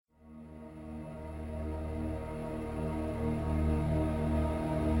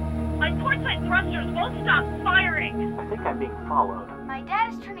won't stop firing. I think I'm being followed. My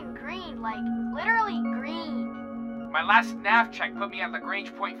dad is turning green, like literally green. My last nav check put me at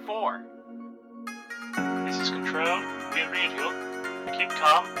Lagrange point 4. This is Control. We read you. Keep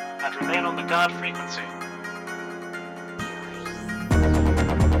calm and remain on the guard frequency.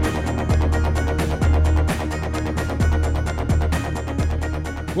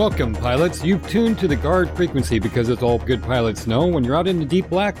 Welcome, pilots. You've tuned to the guard frequency because, as all good pilots know, when you're out in the deep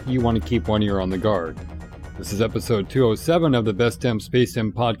black, you want to keep one ear on the guard. This is episode 207 of the Best Damn Space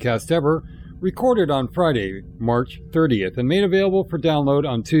Sim podcast ever, recorded on Friday, March 30th, and made available for download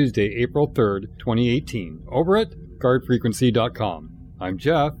on Tuesday, April 3rd, 2018, over at guardfrequency.com. I'm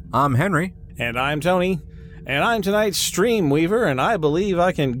Jeff. I'm Henry. And I'm Tony. And I'm tonight's Streamweaver, and I believe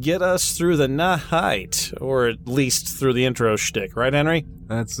I can get us through the night, or at least through the intro shtick, right, Henry?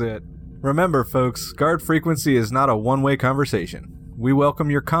 That's it. Remember, folks, Guard Frequency is not a one-way conversation. We welcome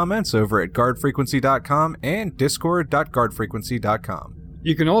your comments over at guardfrequency.com and discord.guardfrequency.com.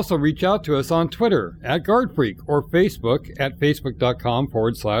 You can also reach out to us on Twitter at GuardFreak or Facebook at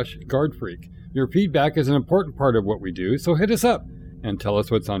facebook.com/GuardFreak. Your feedback is an important part of what we do, so hit us up and tell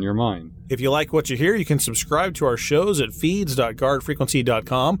us what's on your mind. If you like what you hear, you can subscribe to our shows at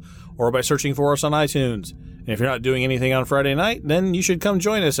feeds.guardfrequency.com or by searching for us on iTunes. And if you're not doing anything on Friday night, then you should come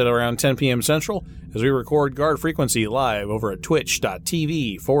join us at around 10 p.m. Central as we record Guard Frequency live over at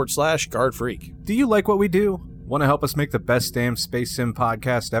twitch.tv/GuardFreak. Do you like what we do? Want to help us make the best damn Space Sim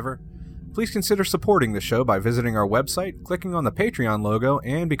podcast ever? Please consider supporting the show by visiting our website, clicking on the Patreon logo,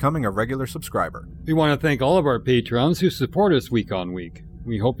 and becoming a regular subscriber. We want to thank all of our patrons who support us week on week.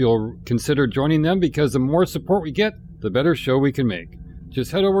 We hope you'll consider joining them because the more support we get, the better show we can make.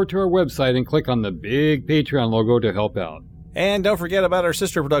 Just head over to our website and click on the big Patreon logo to help out. And don't forget about our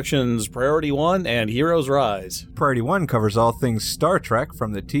sister productions, Priority One and Heroes Rise. Priority One covers all things Star Trek,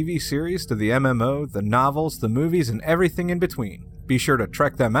 from the TV series to the MMO, the novels, the movies, and everything in between. Be sure to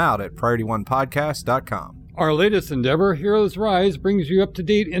check them out at PriorityOnePodcast.com. Our latest endeavor, Heroes Rise, brings you up to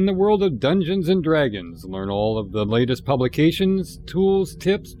date in the world of Dungeons & Dragons. Learn all of the latest publications, tools,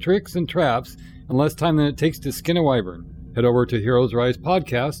 tips, tricks, and traps in less time than it takes to skin a wyvern. Head over to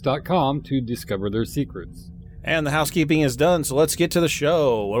HeroesRisePodcast.com to discover their secrets. And the housekeeping is done, so let's get to the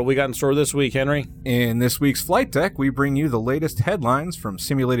show. What do we got in store this week, Henry? In this week's Flight Deck, we bring you the latest headlines from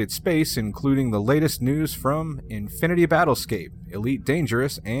simulated space, including the latest news from Infinity Battlescape, Elite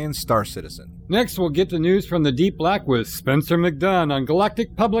Dangerous, and Star Citizen. Next, we'll get the news from the Deep Black with Spencer McDunn on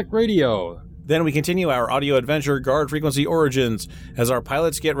Galactic Public Radio. Then we continue our audio adventure, Guard Frequency Origins, as our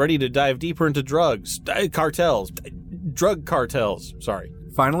pilots get ready to dive deeper into drug cartels.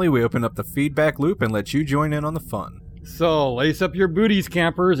 Finally, we open up the feedback loop and let you join in on the fun. So, lace up your booties,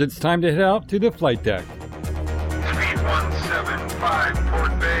 campers. It's time to head out to the flight deck. 3175,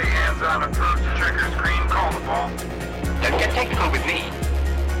 Port Bay, hands-on approach, checker screen, call the ball. Don't get technical with me.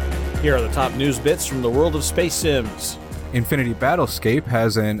 Here are the top news bits from the world of space sims. Infinity Battlescape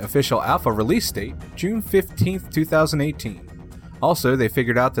has an official alpha release date, June 15th, 2018. Also, they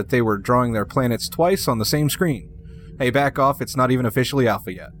figured out that they were drawing their planets twice on the same screen. Hey, back off, it's not even officially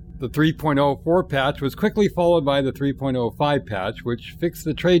alpha yet. The 3.04 patch was quickly followed by the 3.05 patch, which fixed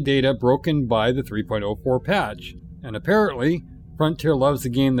the trade data broken by the 3.04 patch. And apparently, Frontier loves the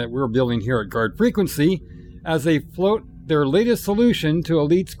game that we're building here at Guard Frequency as they float their latest solution to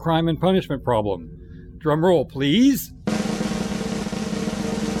Elite's crime and punishment problem. Drum roll, please.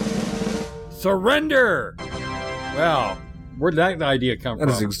 Surrender! Wow, where'd that idea come from?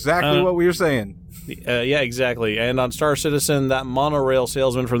 That is exactly what we were saying. Yeah, exactly. And on Star Citizen, that monorail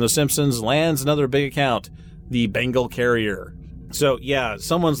salesman from The Simpsons lands another big account, the Bengal Carrier. So, yeah,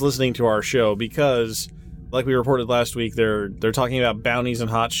 someone's listening to our show because, like we reported last week, they're talking about bounties and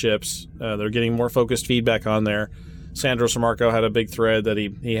hot ships. They're getting more focused feedback on there. Sandro Samarco had a big thread that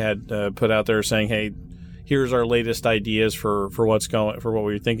he had put out there saying, hey, here's our latest ideas for what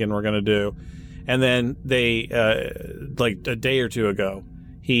we're thinking we're going to do. And then they, like a day or two ago,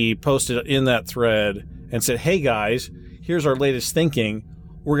 he posted in that thread and said, hey guys, here's our latest thinking.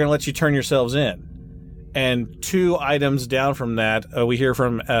 We're going to let you turn yourselves in. And 2 items down from that, we hear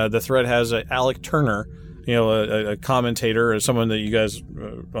from, the thread has Alec Turner, a commentator, someone that you guys,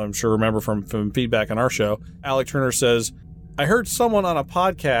 I'm sure, remember from feedback on our show. Alec Turner says, I heard someone on a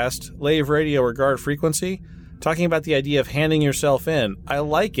podcast, Lave Radio or Guard Frequency, talking about the idea of handing yourself in. I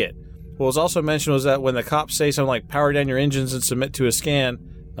like it. What was also mentioned was that when the cops say something like power down your engines and submit to a scan,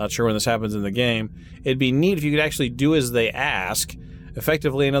 not sure when this happens in the game, it'd be neat if you could actually do as they ask,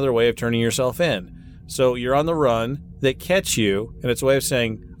 effectively another way of turning yourself in. So you're on the run, they catch you, and it's a way of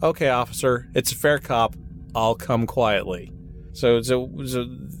saying, okay, officer, it's a fair cop, I'll come quietly. So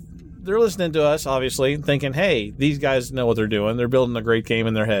they're listening to us, obviously, thinking, hey, these guys know what they're doing. They're building a great game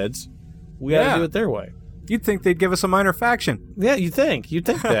in their heads. We got to do it their way. You'd think they'd give us a minor faction. Yeah, you'd think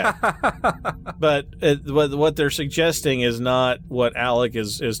that. But what they're suggesting is not what Alec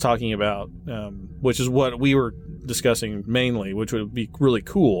is talking about, which is what we were discussing mainly, which would be really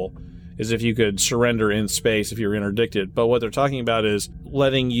cool, is if you could surrender in space if you're interdicted. But what they're talking about is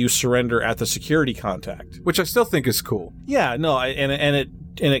letting you surrender at the security contact, which I still think is cool. Yeah, no, and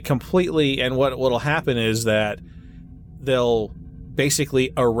it completely, and what'll happen is that they'll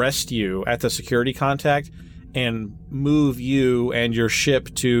basically arrest you at the security contact and move you and your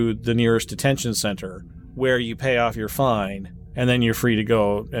ship to the nearest detention center where you pay off your fine, and then you're free to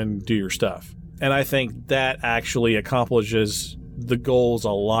go and do your stuff. And I think that actually accomplishes the goals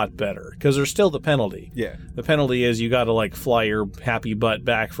a lot better, because there's still the penalty. Yeah. The penalty is you got to like fly your happy butt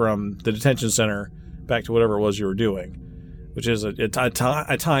back from the detention center back to whatever it was you were doing, which is a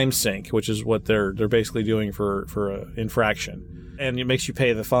time sink, which is what they're basically doing for an infraction. And it makes you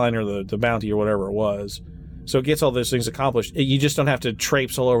pay the fine or the bounty or whatever it was. So it gets all those things accomplished. You just don't have to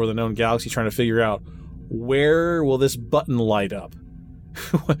traipse all over the known galaxy trying to figure out where will this button light up?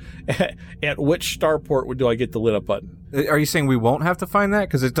 At which starport do I get the lit up button? Are you saying we won't have to find that?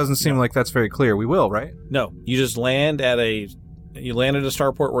 Because it doesn't seem like that's very clear. We will, right? No, you just land at a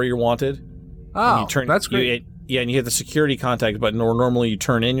starport where you're wanted. Oh, and you turn, that's great. And you hit the security contact button, or normally you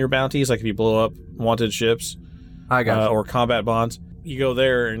turn in your bounties, like if you blow up wanted ships. I got you. Or combat bonds. You go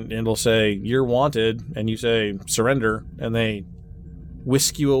there and it'll say you're wanted, and you say surrender, and they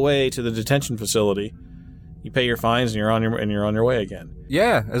whisk you away to the detention facility. You pay your fines, and you're on your way again.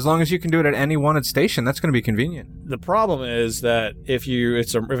 Yeah, as long as you can do it at any wanted station, that's going to be convenient. The problem is that if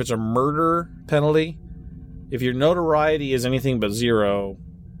it's a murder penalty, if your notoriety is anything but 0,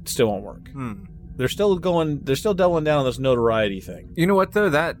 it still won't work. They're still doubling down on this notoriety thing. You know what though?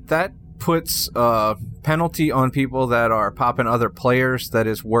 That puts a penalty on people that are popping other players that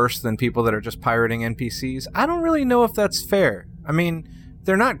is worse than people that are just pirating NPCs. I don't really know if that's fair. I mean,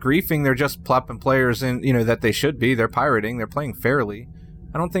 they're not griefing, they're just plopping players in, that they should be. They're pirating, they're playing fairly.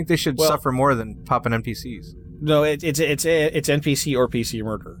 I don't think they should suffer more than popping NPCs. No, it's NPC or PC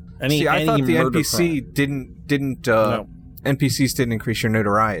murder. I thought the NPC didn't no. NPCs didn't increase your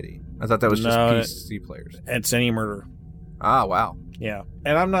notoriety. I thought that was just PC players. It's any murder. Ah, wow. Yeah.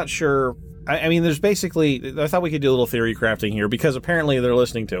 And I'm not sure. I mean, there's basically, I thought we could do a little theory crafting here, because apparently they're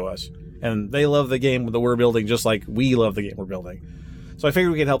listening to us and they love the game that we're building just like we love the game we're building. So I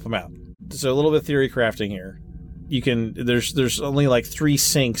figured we could help them out. So a little bit of theory crafting here. There's only like 3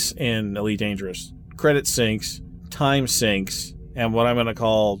 sinks in Elite Dangerous: credit sinks, time sinks, and what I'm going to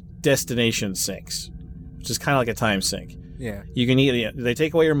call destination sinks, which is kind of like a time sink. Yeah. You can they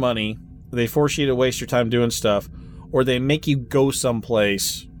take away your money, they force you to waste your time doing stuff, or they make you go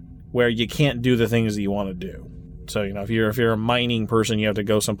someplace where you can't do the things that you want to do. So, if you're a mining person, you have to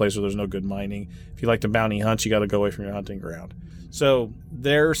go someplace where there's no good mining. If you like to bounty hunt, you got to go away from your hunting ground. So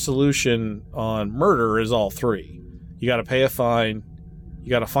their solution on murder is all 3. You got to pay a fine. You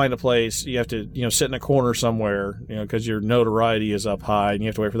got to find a place. You have to, sit in a corner somewhere, because your notoriety is up high, and you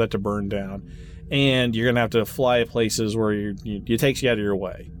have to wait for that to burn down. And you're going to have to fly places where it takes you out of your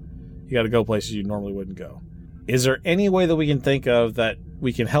way. You got to go places you normally wouldn't go. Is there any way that we can think of that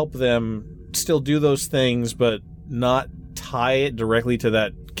we can help them still do those things, but not tie it directly to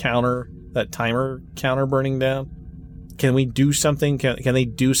that timer counter burning down? Can we do something? Can they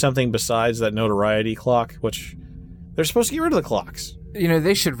do something besides that notoriety clock, which they're supposed to get rid of the clocks?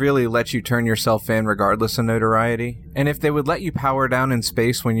 They should really let you turn yourself in regardless of notoriety. And if they would let you power down in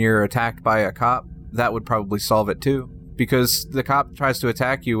space when you're attacked by a cop, that would probably solve it too. Because the cop tries to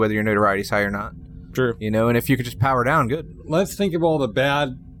attack you whether your notoriety's high or not. True. And if you could just power down, good. Let's think of all the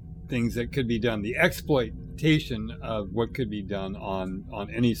bad things that could be done. The exploitation of what could be done on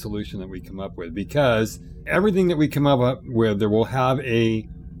any solution that we come up with. Because everything that we come up with, there will have a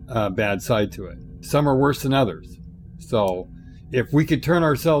bad side to it. Some are worse than others. So if we could turn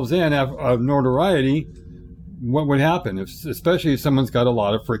ourselves in of notoriety, what would happen? Especially if someone's got a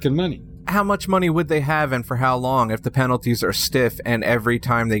lot of freaking money. How much money would they have, and for how long, if the penalties are stiff and every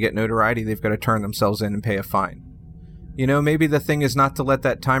time they get notoriety they've got to turn themselves in and pay a fine? Maybe the thing is not to let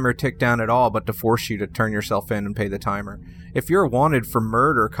that timer tick down at all, but to force you to turn yourself in and pay the timer. If you're wanted for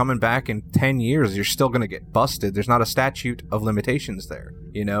murder coming back in 10 years, you're still going to get busted. There's not a statute of limitations there.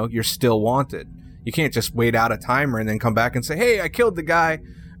 You're still wanted. You can't just wait out a timer and then come back and say, hey, I killed the guy,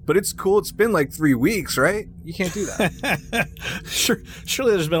 But it's cool. It's been like 3 weeks, right? You can't do that.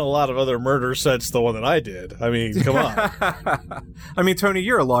 Surely there's been a lot of other murders since the one that I did. I mean, come on. I mean, Tony,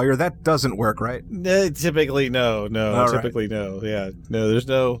 you're a lawyer. That doesn't work, right? Typically, no. All Typically, no. Yeah. No, there's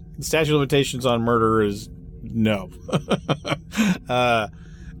no... Statute of limitations on murder is no.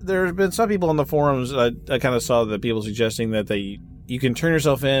 There's been some people on the forums, I kind of saw that people suggesting that you can turn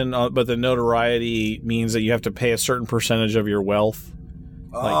yourself in, but the notoriety means that you have to pay a certain percentage of your wealth.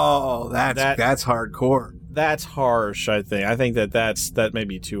 That's hardcore. That's harsh, I think. I think that may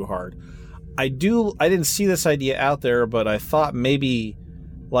be too hard. I didn't see this idea out there, but I thought maybe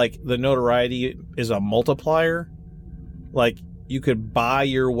like the notoriety is a multiplier. Like you could buy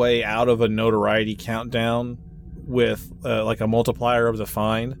your way out of a notoriety countdown with like a multiplier of the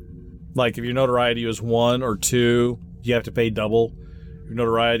fine. Like if your notoriety is 1 or 2, you have to pay double. If your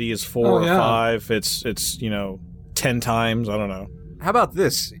notoriety is 4 or 5, it's 10 times. I don't know. How about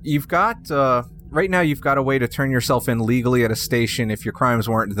this? You've got right now you've got a way to turn yourself in legally at a station if your crimes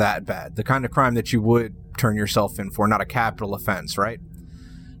weren't that bad. The kind of crime that you would turn yourself in for, not a capital offense, right?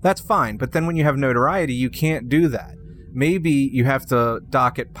 That's fine. But then when you have notoriety, you can't do that. Maybe you have to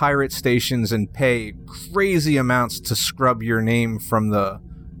dock at pirate stations and pay crazy amounts to scrub your name from the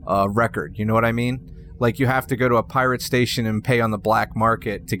record. You know what I mean? Like you have to go to a pirate station and pay on the black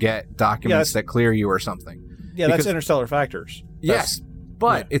market to get documents that clear you or something. Yeah, that's Interstellar Factors. Yes,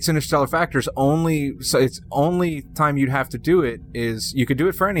 but it's Interstellar Factors only. So it's only time you'd have to do it is you could do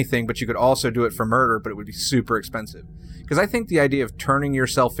it for anything, but you could also do it for murder, but it would be super expensive. Because I think the idea of turning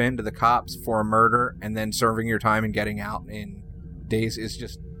yourself in to the cops for a murder and then serving your time and getting out in days is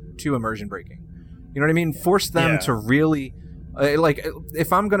just too immersion breaking. You know what I mean? Force them to really like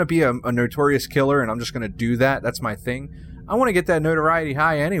if I'm going to be a notorious killer and I'm just going to do that, that's my thing. I want to get that notoriety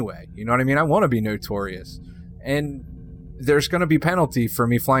high anyway. You know what I mean? I want to be notorious. And there's going to be penalty for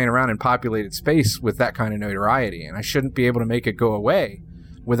me flying around in populated space with that kind of notoriety, and I shouldn't be able to make it go away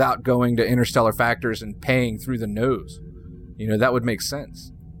without going to Interstellar Factors and paying through the nose. You know, that would make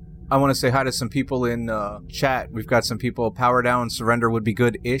sense. I want to say hi to some people in chat. We've got some people. Power down, surrender would be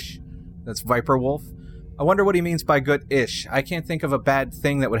good-ish. That's Viper Wolf. I wonder what he means by good-ish. I can't think of a bad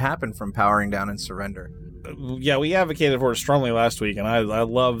thing that would happen from powering down and surrender. Yeah, we advocated for it strongly last week, and I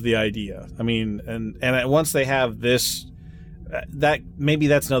love the idea. I mean, and once they have this, that maybe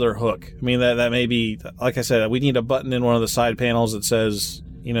that's another hook. I mean, that may be, like I said, we need a button in one of the side panels that says,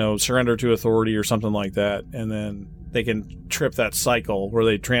 surrender to authority or something like that, and then they can trip that cycle where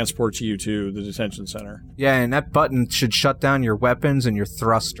they transport you to the detention center. Yeah, and that button should shut down your weapons and your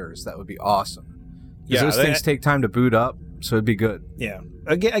thrusters. That would be awesome. Because those things take time to boot up, so it'd be good. Yeah.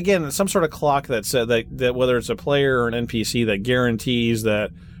 Again, some sort of clock that said that whether it's a player or an NPC that guarantees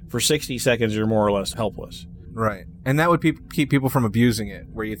that for 60 seconds you're more or less helpless. Right. And that would keep people from abusing it,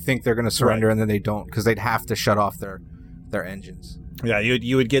 where you think they're going to surrender and then they don't, because they'd have to shut off their engines. Yeah,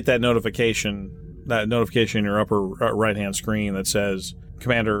 you would get that notification in your upper right-hand screen that says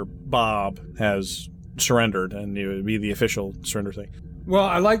Commander Bob has surrendered, and it would be the official surrender thing. Well,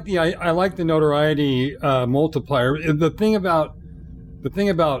 I like the notoriety multiplier. The thing about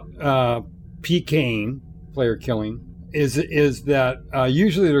PKing, player killing, is that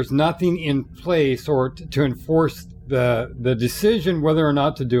usually there's nothing in place or to enforce the decision whether or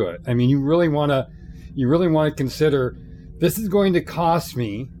not to do it. I mean, you really want to consider, this is going to cost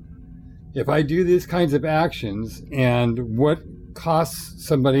me if I do these kinds of actions, and what costs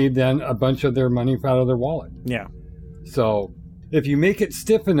somebody then a bunch of their money out of their wallet. Yeah. So if you make it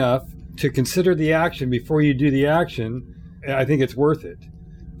stiff enough to consider the action before you do the action, I think it's worth it.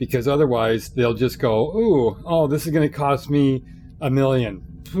 Because otherwise they'll just go, oh, this is going to cost me $1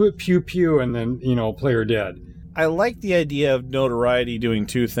 million. Pew, pew, and then, player dead. I like the idea of notoriety doing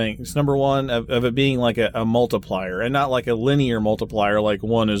two things. Number one, of it being like a multiplier, and not like a linear multiplier, like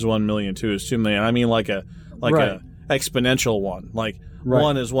 1 is 1 million, 2 is 2 million. I mean like a exponential one. Like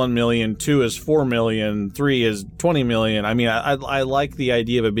 1 is 1 million, 2 is 4 million, 3 is 20 million. I mean, I like the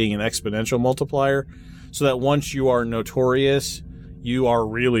idea of it being an exponential multiplier, so that once you are notorious, you are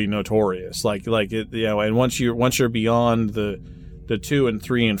really notorious. And once you're beyond the 2 and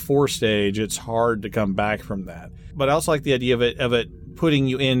 3 and 4 stage, it's hard to come back from that. But I also like the idea of it putting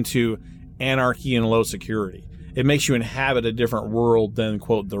you into anarchy and low security. It makes you inhabit a different world than,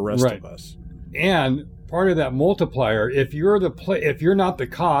 quote, the rest of us. And part of that multiplier, if you're not the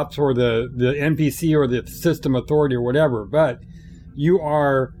cops or the NPC or the system authority or whatever, but you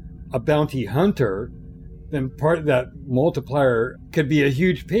are a bounty hunter, then part of that multiplier could be a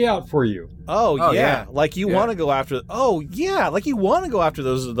huge payout for you. Oh yeah. Like you want to go after. Oh yeah, like you want to go after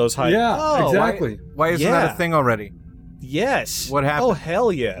those high. Yeah, exactly. Why isn't that a thing already? Yes. What happened? Oh,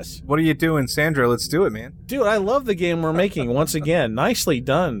 hell yes. What are you doing, Sandra? Let's do it, man. Dude, I love the game we're making. Once again, nicely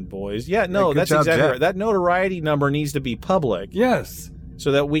done, boys. Yeah, no, good that's job, exactly Jeff. right. That notoriety number needs to be public. Yes.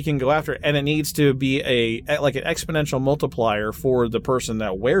 So that we can go after it. And it needs to be like an exponential multiplier for the person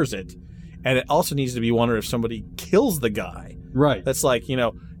that wears it. And it also needs to be wondered if somebody kills the guy. Right. That's like,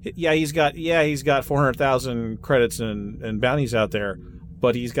 he's got 400,000 credits and bounties out there,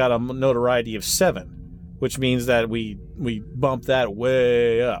 but he's got a notoriety of 7. Which means that we bump that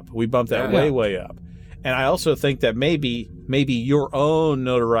way up. We bump that way up. And I also think that maybe your own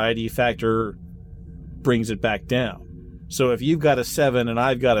notoriety factor brings it back down. So if you've got a 7 and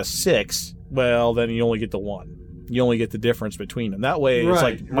I've got a 6, well, then you only get the 1. You only get the difference between them. That way, it's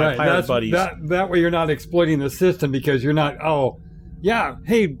like my pirate buddies. That way you're not exploiting the system because you're not,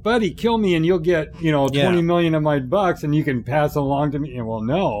 hey, buddy, kill me and you'll get, 20 million of my bucks and you can pass along to me. Well,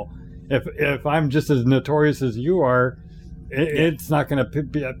 no. If I'm just as notorious as you are, it's not going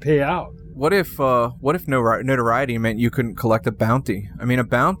to pay out. What if notoriety meant you couldn't collect a bounty? I mean, a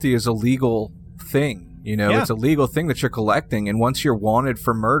bounty is a legal thing. It's a legal thing that you're collecting. And once you're wanted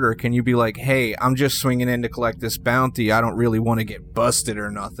for murder, can you be like, hey, I'm just swinging in to collect this bounty. I don't really want to get busted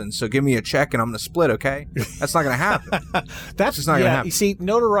or nothing. So give me a check and I'm going to split, okay? That's not going to happen. That's just not going to happen. You see,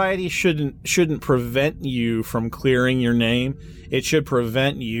 notoriety shouldn't prevent you from clearing your name. It should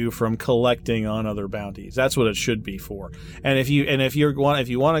prevent you from collecting on other bounties. That's what it should be for. And if you want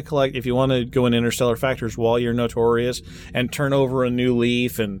to go in Interstellar Factors while you're notorious and turn over a new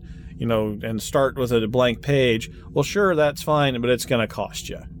leaf and start with a blank page, well, sure, that's fine, but it's going to cost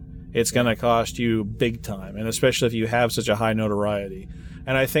you. It's going to cost you big time, and especially if you have such a high notoriety.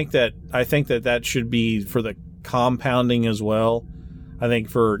 And I think that should be for the compounding as well. I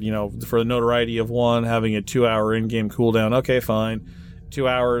think for the notoriety of 1, having a 2-hour in-game cooldown, okay, fine. 2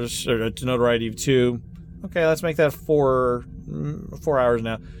 hours, or a notoriety of 2, okay, let's make that 4 hours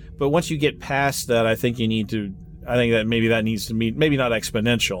now. But once you get past that, I think that needs to be, maybe not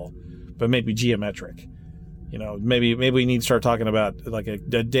exponential, but maybe geometric. Maybe we need to start talking about like a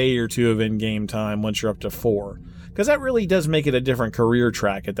day or 2 of in-game time once you're up to 4. Because that really does make it a different career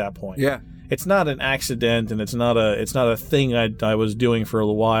track at that point. Yeah. It's not an accident, and it's not a thing I was doing for a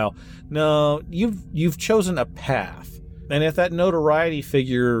little while. No, you've chosen a path. And if that notoriety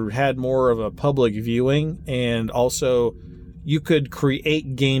figure had more of a public viewing, and also you could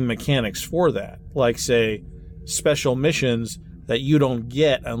create game mechanics for that, like say special missions that you don't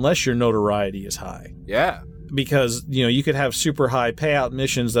get unless your notoriety is high. Yeah. Because, you could have super high payout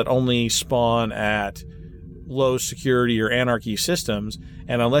missions that only spawn at low security or anarchy systems,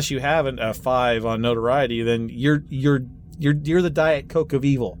 and unless you have a 5 on notoriety, then you're the Diet Coke of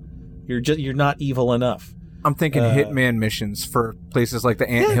evil. You're not evil enough. I'm thinking Hitman missions for places like the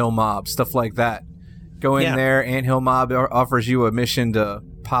Anthill Mob, stuff like that. Go in there, Anthill Mob offers you a mission to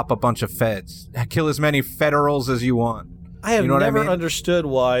pop a bunch of feds. Kill as many federals as you want. I have never understood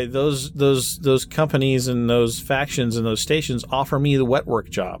why those companies and those factions and those stations offer me the wet work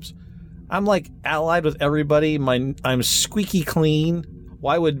jobs. I'm like allied with everybody. I'm squeaky clean.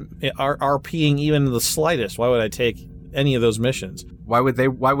 Why would RPing even the slightest? Why would I take any of those missions? Why would they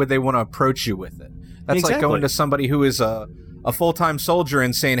want to approach you with it? That's Exactly. like going to somebody who is a full-time soldier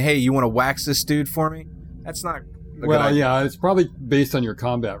and saying, "Hey, you want to wax this dude for me?" That's not. It's probably based on your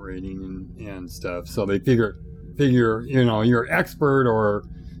combat rating and stuff. So they figure you're expert or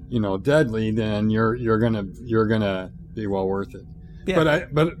deadly, then you're gonna be well worth it. Yeah.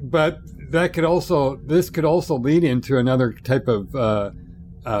 But this could also lead into another type of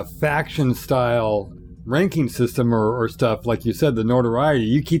faction style ranking system or stuff, like you said, the notoriety.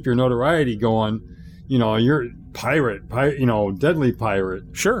 You keep your notoriety going, you're pirate, deadly pirate.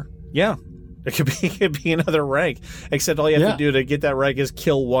 Sure, yeah. It could be another rank, except all you have to do to get that rank is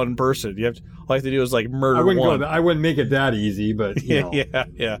kill one person. All you have to do is like murder one. I wouldn't make it that easy, but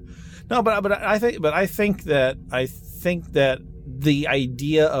yeah. No, but I think that the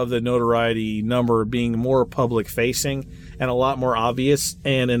idea of the notoriety number being more public facing and a lot more obvious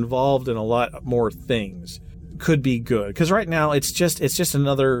and involved in a lot more things could be good. Because right now it's just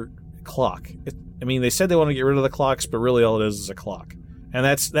another clock. They said they want to get rid of the clocks, but really all it is a clock. And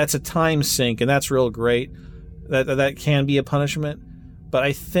that's a time sink, and that's real great. That can be a punishment, but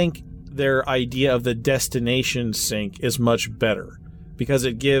I think their idea of the destination sink is much better because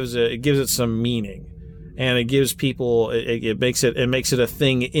it gives it some meaning, and it gives people it makes it a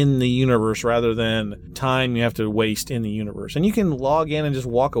thing in the universe rather than time you have to waste in the universe. And you can log in and just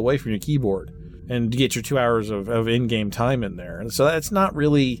walk away from your keyboard and get your 2 hours of in-game time in there. And so that's not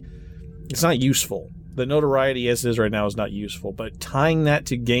really, it's not useful. The notoriety as it is right now is not useful, but tying that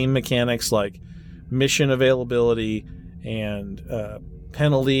to game mechanics like mission availability and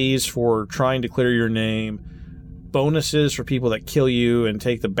penalties for trying to clear your name, bonuses for people that kill you and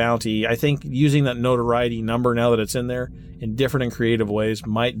take the bounty. I think using that notoriety number now that it's in there in different and creative ways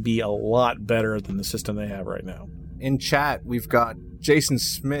might be a lot better than the system they have right now. In chat, we've got Jason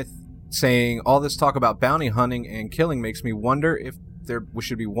Smith saying, all this talk about bounty hunting and killing makes me wonder if there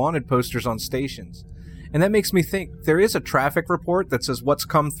should be wanted posters on stations. And that makes me think there is a traffic report that says what's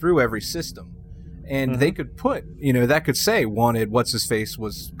come through every system. And they could put, that could say wanted, what's his face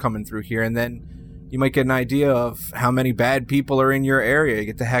was coming through here. And then you might get an idea of how many bad people are in your area. You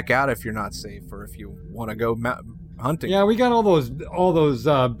get the heck out if you're not safe or if you want to go hunting. Yeah, we got all those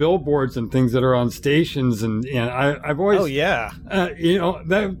billboards and things that are on stations, and I've always. Oh yeah.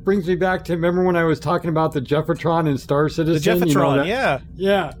 That brings me back to, remember when I was talking about the Jeffertron and Star Citizen? The Jeffertron,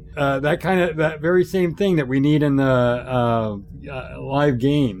 yeah. That very same thing that we need in the live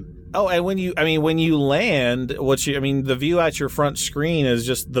game. Oh, and when you land, the view at your front screen is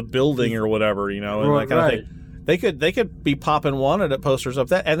just the building or whatever, and that kind of thing. They could be popping wanted at posters up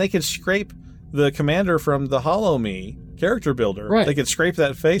that, and they could scrape the commander from the Hollow Me character builder. Right. They could scrape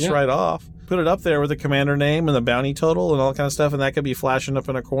that face right off, put it up there with the commander name and the bounty total and all kind of stuff, and that could be flashing up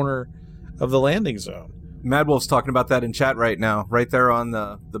in a corner of the landing zone. Mad Wolf's talking about that in chat right now, right there on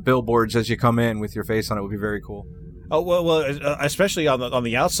the billboards as you come in with your face on it would be very cool. Oh well, especially on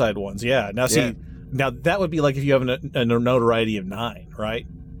the outside ones, yeah. Now that would be like if you have a notoriety of 9, right?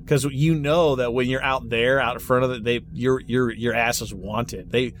 Because that when you're out there, out in front of it, your ass is wanted.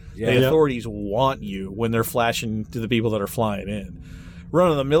 The authorities want you when they're flashing to the people that are flying in.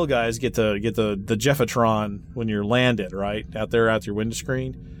 Run of the mill guys get the Jeffertron when you're landed, right out there out your window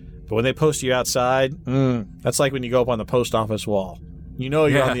screen. But when they post you outside, that's like when you go up on the post office wall.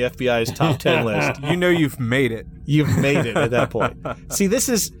 You're on the FBI's top 10 list. You've made it. You've made it at that point. See, this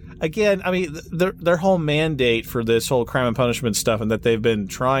is, again, their whole mandate for this whole crime and punishment stuff, and that they've been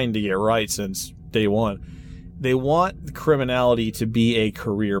trying to get right since day one. They want criminality to be a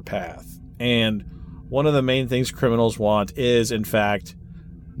career path. And one of the main things criminals want is, in fact,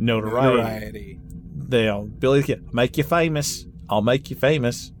 notoriety. Billy the Kid, make you famous. I'll make you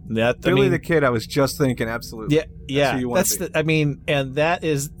famous. Billy the Kid, I was just thinking, absolutely. Yeah. And that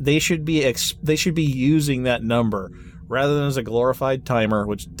is, they should be using that number rather than as a glorified timer,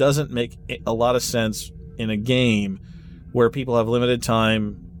 which doesn't make a lot of sense in a game where people have limited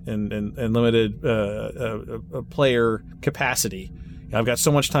time and limited player capacity. I've got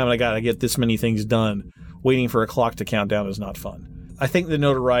so much time and I got to get this many things done. Waiting for a clock to count down is not fun. I think the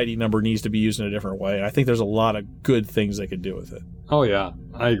notoriety number needs to be used in a different way. I think there's a lot of good things they could do with it. Oh, yeah.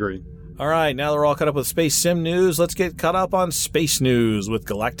 I agree. All right, now that we're all caught up with Space Sim news, let's get caught up on space news with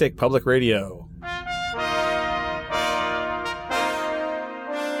Galactic Public Radio.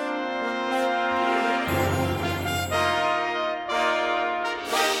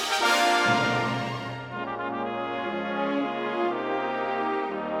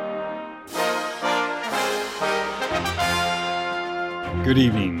 Good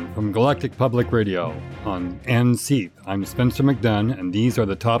evening from Galactic Public Radio on NSEAP. I'm Spencer McDunn, and these are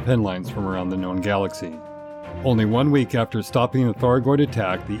the top headlines from around the known galaxy. Only 1 week after stopping the Thargoid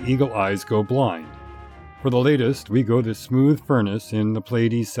attack, the Eagle Eyes go blind. For the latest, we go to Smooth Furnace in the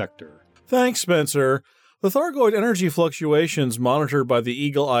Pleiades sector. Thanks, Spencer. The Thargoid energy fluctuations monitored by the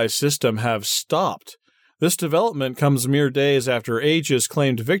Eagle Eye system have stopped. This development comes mere days after Aegis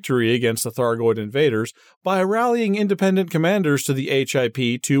claimed victory against the Thargoid invaders by rallying independent commanders to the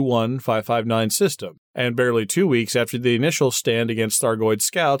HIP 21559 system, and barely 2 weeks after the initial stand against Thargoid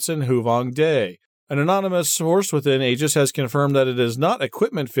scouts in Huvong Day. An anonymous source within Aegis has confirmed that it is not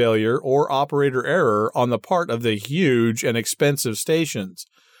equipment failure or operator error on the part of the huge and expensive stations.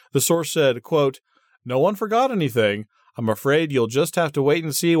 The source said, quote, "No one forgot anything. I'm afraid you'll just have to wait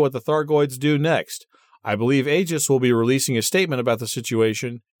and see what the Thargoids do next. I believe Aegis will be releasing a statement about the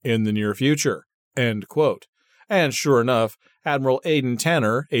situation in the near future." End quote. And sure enough, Admiral Aidan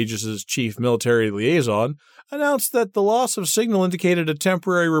Tanner, Aegis's chief military liaison, announced that the loss of signal indicated a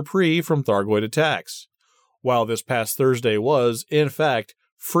temporary reprieve from Thargoid attacks. While this past Thursday was, in fact,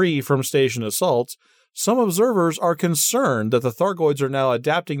 free from station assaults, some observers are concerned that the Thargoids are now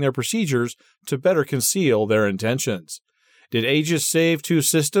adapting their procedures to better conceal their intentions. Did Aegis save 2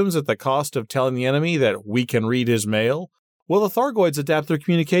 systems at the cost of telling the enemy that we can read his mail? Will the Thargoids adapt their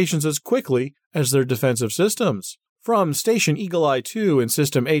communications as quickly as their defensive systems? From Station Eagle Eye 2 and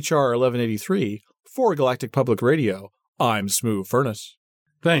System HR 1183, for Galactic Public Radio, I'm Smooth Furnace.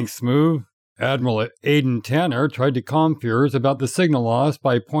 Thanks, Smooth. Admiral Aidan Tanner tried to calm fears about the signal loss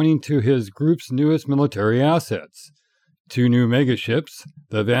by pointing to his group's newest military assets. 2 new megaships,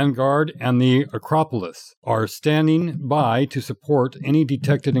 the Vanguard and the Acropolis, are standing by to support any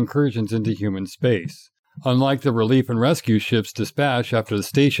detected incursions into human space. Unlike the relief and rescue ships dispatched after the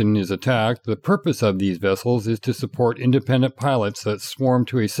station is attacked, the purpose of these vessels is to support independent pilots that swarm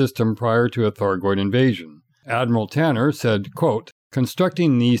to a system prior to a Thargoid invasion. Admiral Tanner said, quote,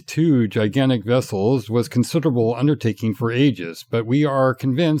 "Constructing these 2 gigantic vessels was considerable undertaking for Aegis, but we are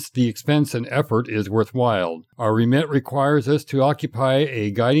convinced the expense and effort is worthwhile. Our remit requires us to occupy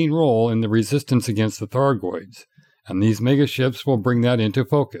a guiding role in the resistance against the Thargoids, and these megaships will bring that into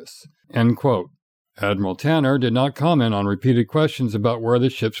focus." End quote. Admiral Tanner did not comment on repeated questions about where the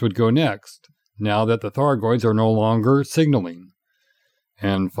ships would go next, now that the Thargoids are no longer signaling.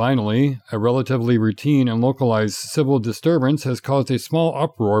 And finally, a relatively routine and localized civil disturbance has caused a small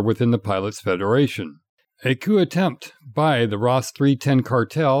uproar within the Pilots Federation. A coup attempt by the Ross 310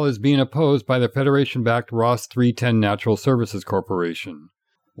 cartel is being opposed by the Federation-backed Ross 310 Natural Services Corporation.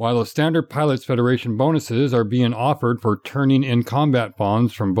 While the standard Pilots Federation bonuses are being offered for turning in combat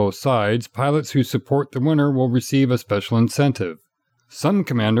bonds from both sides, pilots who support the winner will receive a special incentive. Some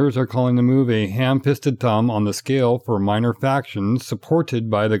commanders are calling the move a ham-fisted thumb on the scale for minor factions supported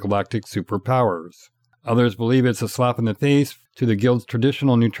by the galactic superpowers. Others believe it's a slap in the face to the Guild's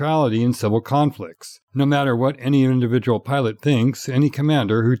traditional neutrality in civil conflicts. No matter what any individual pilot thinks, any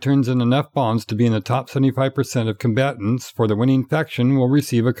commander who turns in enough bonds to be in the top 75% of combatants for the winning faction will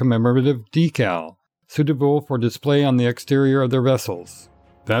receive a commemorative decal, suitable for display on the exterior of their vessels.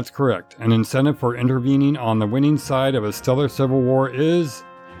 That's correct. An incentive for intervening on the winning side of a stellar civil war is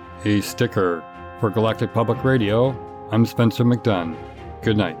a sticker. For Galactic Public Radio, I'm Spencer McDunn.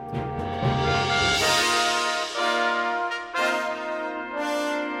 Good night.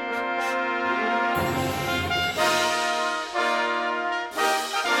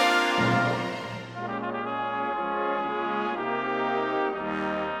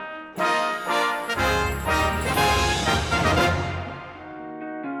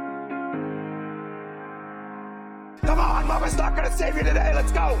 Come on, Mama's not gonna save you today.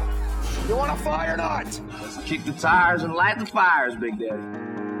 Let's go. You wanna fly or not? Let's kick the tires and light the fires, Big Daddy.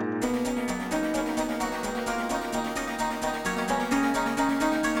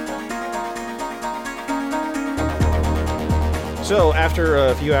 So, after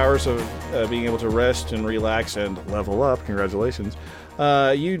a few hours of being able to rest and relax and level up, congratulations,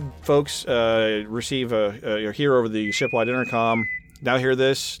 you folks receive a hear over the shipwide intercom. Now hear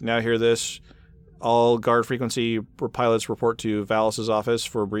this, now hear this. All guard frequency pilots report to Valis' office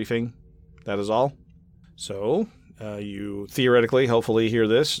for a briefing. That is all. So, you theoretically, hopefully, hear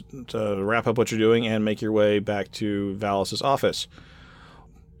this to wrap up what you're doing and make your way back to Valis' office.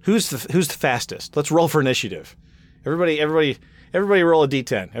 Who's the fastest? Let's roll for initiative. Everybody roll a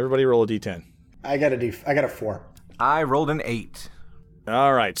d10. Everybody roll a d10. I got a 4. I rolled an 8.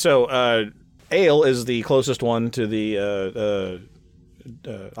 All right. So, Ale is the closest one to the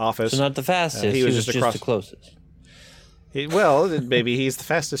office. So not the fastest. He was just the closest. Maybe he's the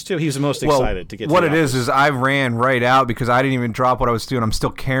fastest too. He was the most excited to get to what the it office. is I ran right out because I didn't even drop what I was doing. I'm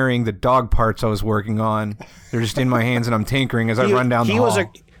still carrying the dog parts I was working on. They're just in my hands and I'm tinkering as I run down the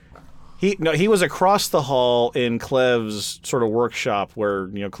hall. He was across the hall in Clev's sort of workshop where,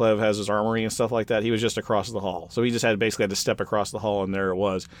 Clev has his armory and stuff like that. He was just across the hall. So he just had to step across the hall and there it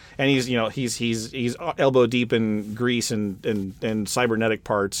was. And he's elbow deep in grease and cybernetic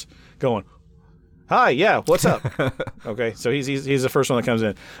parts going, "Hi, yeah, what's up?" Okay, so he's the first one that comes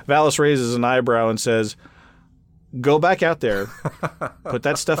in. Valis raises an eyebrow and says, "Go back out there, put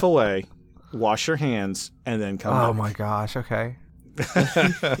that stuff away, wash your hands, and then come back." Oh my gosh, okay.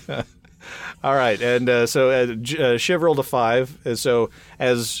 All right, and so Shiv rolled a 5. And so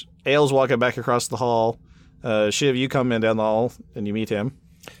as Ale's walking back across the hall, Shiv, you come in down the hall and you meet him.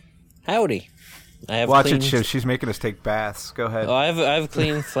 Howdy. Watch it, Shiv. She's making us take baths. Go ahead. Oh, I have a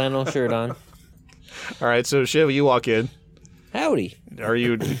clean flannel shirt on. All right, so Shiv, you walk in. Howdy. Are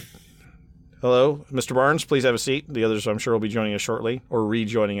you... Hello, Mr. Barnes, please have a seat. The others, I'm sure, will be joining us shortly, or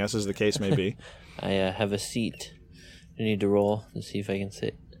rejoining us, as the case may be. I have a seat. I need to roll to see if I can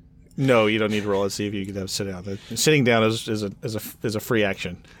sit. No, you don't need to roll. Let's see if you can sit down. Sitting down is a free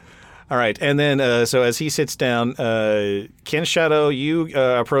action. All right, and then so as he sits down, Ken Shadow, you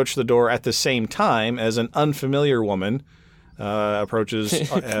approach the door at the same time as an unfamiliar woman approaches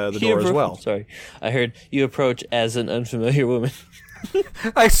the door as well. Sorry, I heard you approach as an unfamiliar woman.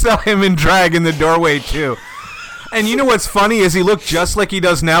 I saw him in drag in the doorway too. And you know what's funny is he looked just like he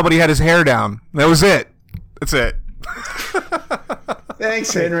does now, but he had his hair down. That was it. That's it.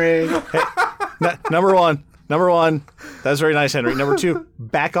 Thanks, Henry. Hey, number one, Number one, that's very nice, Henry. Number two,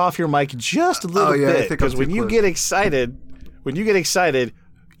 back off your mic just a little bit, because when you get excited,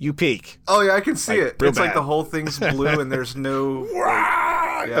 you peek. Oh yeah, I can see it. It's bad. like the whole thing's blue and there's no.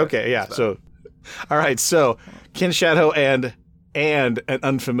 Okay, yeah. So, all right. So, Kin Shadow and an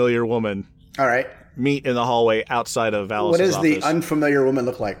unfamiliar woman. All right. Meet in the hallway outside of Alice's What does office. the unfamiliar woman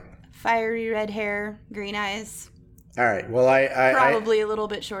look like? Fiery red hair, green eyes. All right. Well, I probably a little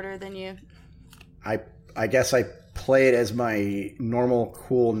bit shorter than you. I guess I play it as my normal,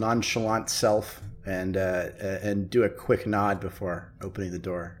 cool, nonchalant self, and do a quick nod before opening the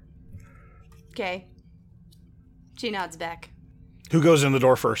door. Okay. She nods back. Who goes in the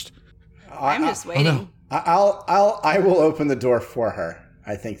door first? I'm just waiting. I will open the door for her.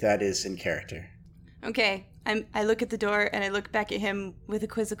 I think that is in character. Okay. I look at the door and I look back at him with a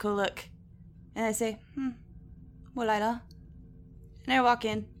quizzical look, and I say, well, Lila. And I walk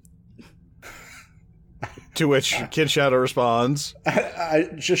in. To which Kin Shadow responds, I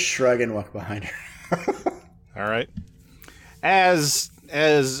just shrug and walk behind her. All right. As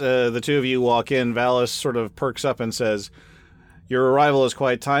the two of you walk in, Valis sort of perks up and says, your arrival is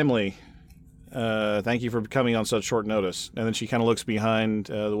quite timely. Thank you for coming on such short notice. And then she kind of looks behind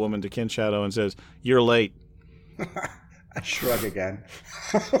the woman to Kin Shadow and says, you're late. I shrug again.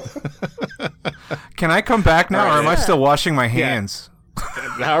 Can I come back now, or am I still washing my hands?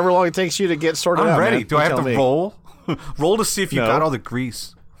 Yeah. However long it takes you to get sorted out. I'm ready. Man. Do I have to roll? Roll to see if you got all the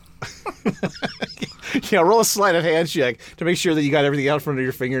grease. Yeah, roll a sleight of hand check to make sure that you got everything out from under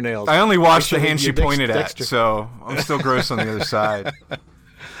your fingernails. I only washed the hand she pointed at, so I'm still gross on the other side.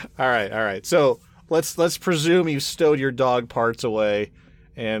 All right. So let's presume you've stowed your dog parts away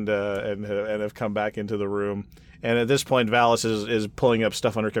and have come back into the room. And at this point, Valis is pulling up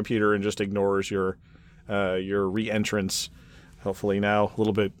stuff on her computer and just ignores your re-entrance. Hopefully now a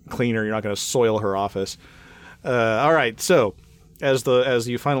little bit cleaner. You're not going to soil her office. All right. So as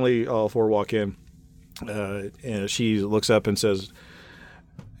you finally all four walk in, and she looks up and says,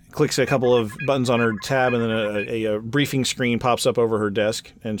 clicks a couple of buttons on her tab, and then a briefing screen pops up over her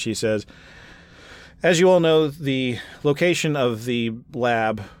desk, and she says, as you all know, the location of the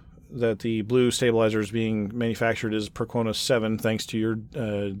lab that the blue stabilizer is being manufactured is Perquonos 7, thanks to your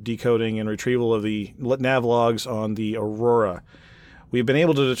decoding and retrieval of the nav logs on the Aurora. We've been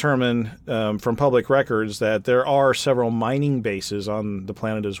able to determine from public records that there are several mining bases on the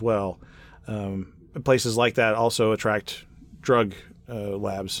planet as well. Places like that also attract drug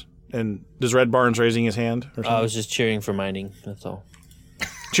labs. And does Red Barnes raising his hand or something? I was just cheering for mining, that's all.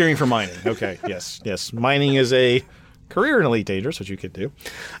 Cheering for mining. Okay, yes. Mining is a career in Elite Dangerous, which you could do.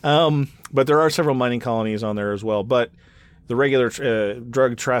 But there are several mining colonies on there as well. But the regular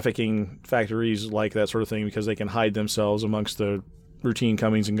drug trafficking factories like that sort of thing, because they can hide themselves amongst the routine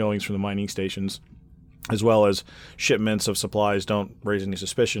comings and goings from the mining stations, as well as shipments of supplies, don't raise any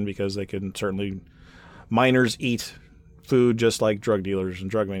suspicion, because they can certainly... Miners eat food just like drug dealers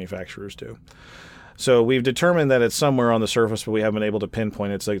and drug manufacturers do. So we've determined that it's somewhere on the surface, but we haven't been able to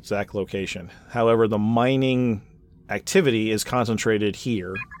pinpoint its exact location. However, the mining activity is concentrated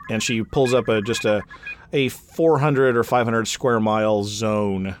here, and she pulls up a 400 or 500 square mile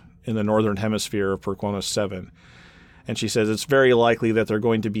zone in the northern hemisphere of Perquonos 7. And she says it's very likely that they're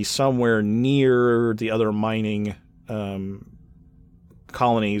going to be somewhere near the other mining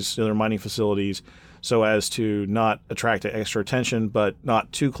colonies, the other mining facilities, so as to not attract extra attention, but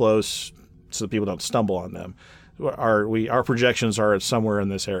not too close so that people don't stumble on them. Our projections are somewhere in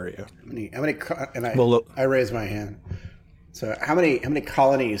this area. I raise my hand. So how many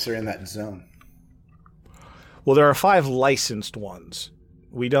colonies are in that zone? Well, there are 5 licensed ones.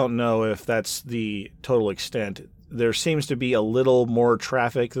 We don't know if that's the total extent. There seems to be a little more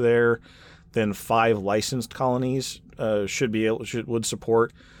traffic there than 5 licensed colonies would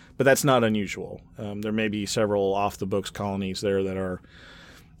support, but that's not unusual. There may be several off-the-books colonies there that are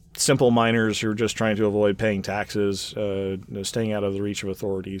simple miners who are just trying to avoid paying taxes, staying out of the reach of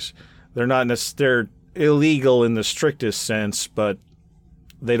authorities. They're illegal in the strictest sense, but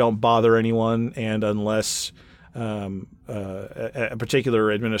they don't bother anyone, and unless a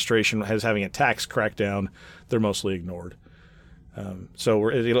particular administration is having a tax crackdown, they're mostly ignored. So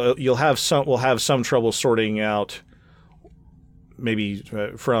we'll have some trouble sorting out maybe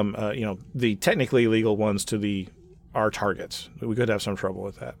from the technically legal ones to our targets. We could have some trouble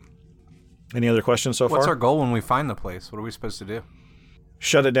with that. Any other questions so far? What's our goal when we find the place? What are we supposed to do?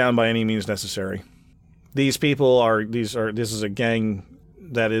 Shut it down by any means necessary. This is a gang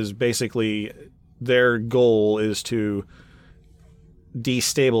that is basically, their goal is to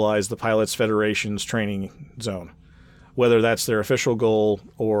destabilize the Pilots Federation's training zone. whether that's their official goal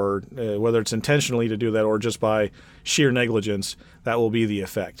or whether it's intentionally to do that or just by sheer negligence, that will be the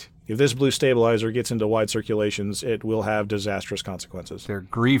effect. If this blue stabilizer gets into wide circulations, it will have disastrous consequences. They're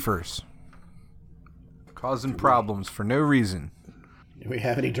griefers. Causing problems for no reason. Do we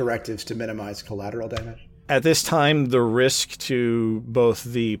have any directives to minimize collateral damage? At this time, the risk to both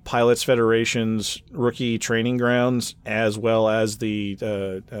the Pilots Federation's rookie training grounds as well as the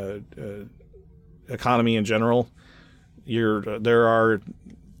economy in general,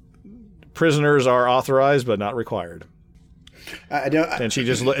 prisoners are authorized but not required. And she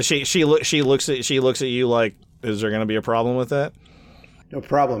looks at you like, is there going to be a problem with that? No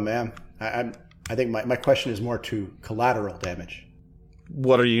problem, ma'am. I think my question is more to collateral damage.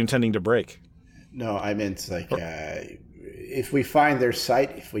 What are you intending to break? No, I meant like if we find their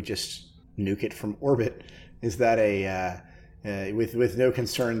site, if we just nuke it from orbit, is that with no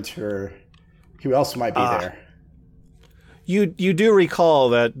concern to who else might be there? You do recall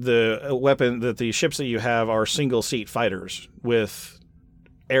that the ships that you have are single seat fighters with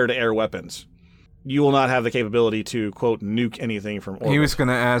air-to-air weapons. You will not have the capability to, quote, nuke anything from orbit. He was going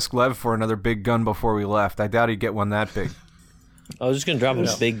to ask Lev for another big gun before we left. I doubt he'd get one that big. I was just going to drop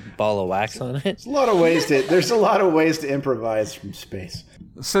a big ball of wax on it. There's a lot of ways to improvise from space.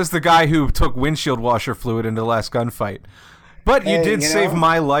 Says the guy who took windshield washer fluid into the last gunfight. But you did save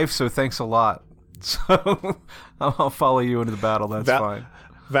my life, so thanks a lot. So I'll follow you into the battle. That's fine.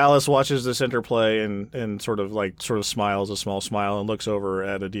 Valis watches this interplay and sort of smiles a small smile and looks over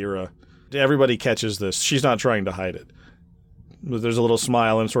at Adira. Everybody catches this. She's not trying to hide it. There's a little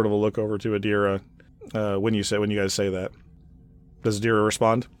smile and sort of a look over to Adira when you guys say that. Does Adira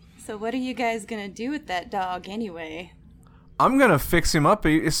respond? So what are you guys gonna do with that dog anyway? I'm gonna fix him up.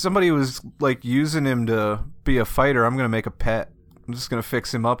 If somebody was like using him to be a fighter, I'm gonna make a pet. I'm just gonna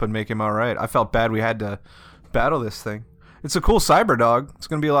fix him up and make him all right. I felt bad we had to battle this thing. It's a cool cyber dog. It's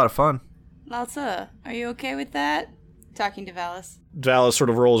gonna be a lot of fun. Lalsa, are you okay with that? Talking to Valis. Valis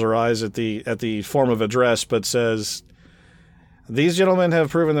sort of rolls her eyes at the form of address, but says, "These gentlemen have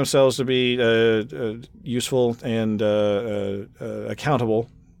proven themselves to be useful and accountable,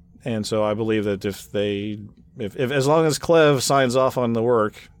 and so I believe that if as long as Clev signs off on the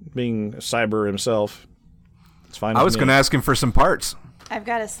work, being cyber himself, it's fine." I was going to ask him for some parts. I've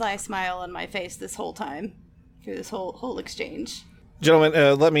got a sly smile on my face this whole time through this whole exchange.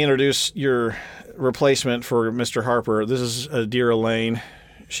 Gentlemen, let me introduce your replacement for Mr. Harper. This is Adira Lane.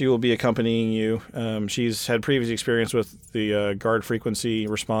 She will be accompanying you. She's had previous experience with the guard frequency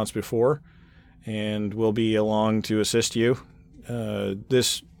response before and will be along to assist you.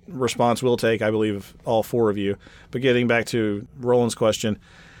 This response will take, I believe, all four of you. But getting back to Roland's question,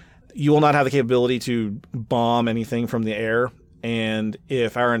 you will not have the capability to bomb anything from the air. And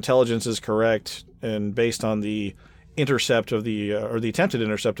if our intelligence is correct and based on the intercept of the attempted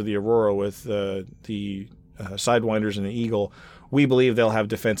intercept of the Aurora with the Sidewinders and the Eagle, we believe they'll have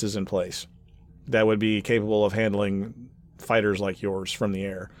defenses in place that would be capable of handling fighters like yours from the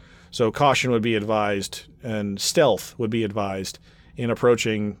air. So caution would be advised and stealth would be advised in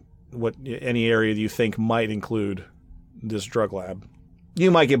approaching any area that you think might include this drug lab. You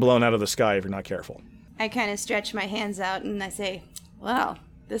might get blown out of the sky if you're not careful. I kind of stretch my hands out and I say, wow,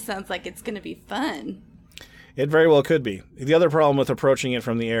 this sounds like it's going to be fun. It very well could be. The other problem with approaching it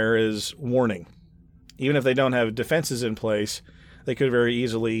from the air is warning. Even if they don't have defenses in place, they could very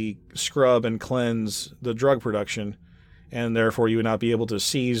easily scrub and cleanse the drug production, and therefore you would not be able to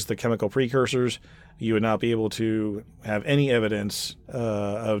seize the chemical precursors. You would not be able to have any evidence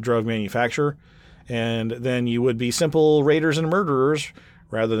of drug manufacture, and then you would be simple raiders and murderers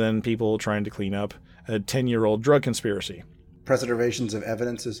rather than people trying to clean up a 10-year-old drug conspiracy. Preservations of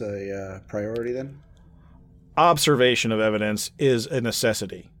evidence is a priority then? Observation of evidence is a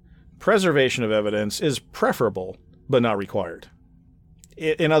necessity. Preservation of evidence is preferable, but not required.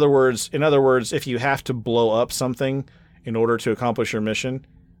 In other words, if you have to blow up something in order to accomplish your mission,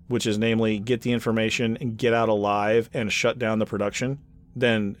 which is namely get the information and get out alive and shut down the production,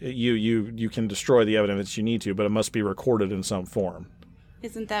 then you can destroy the evidence you need to, but it must be recorded in some form.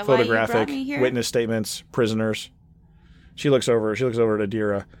 Isn't that why you brought me here? Witness statements, prisoners. She looks over at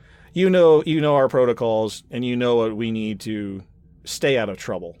Adira. You know our protocols, and you know what we need to stay out of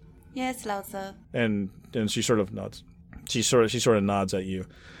trouble. Yes, Lalsa. And she sort of nods. She sort of nods at you.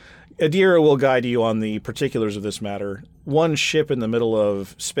 Adira will guide you on the particulars of this matter. One ship in the middle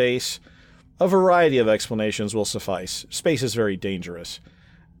of space, a variety of explanations will suffice. Space is very dangerous.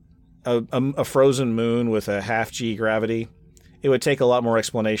 A frozen moon with a half-G gravity, it would take a lot more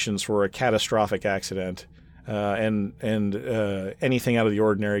explanations for a catastrophic accident. And anything out of the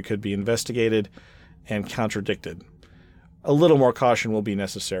ordinary could be investigated and contradicted. a little more caution will be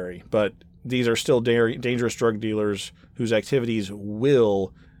necessary. But these are still dangerous drug dealers whose activities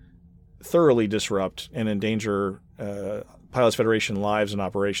will thoroughly disrupt and endanger Pilots Federation lives and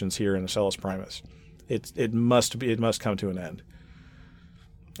operations here in Acellus Primus. It must come to an end,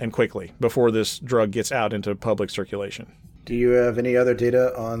 and quickly, before this drug gets out into public circulation. Do you have any other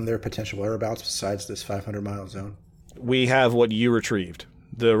data on their potential whereabouts besides this 500-mile zone? We have what you retrieved.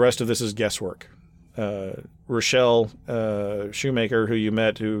 The rest of this is guesswork. Rochelle Shoemaker, who you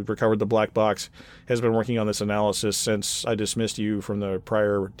met, who recovered the black box, has been working on this analysis since I dismissed you from the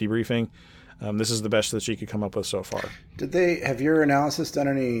prior debriefing. This is the best that she could come up with so far. Have your analysis done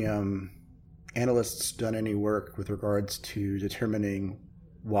any, analysts done any work with regards to determining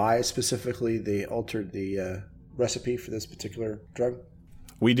why specifically they altered the recipe for this particular drug?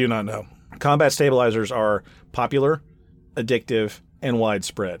 We do not know. Combat stabilizers are popular, addictive, and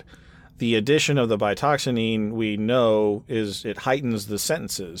widespread. The addition of the bitoxanine, we know, is it heightens the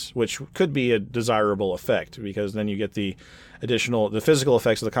sentences, which could be a desirable effect, because then you get the physical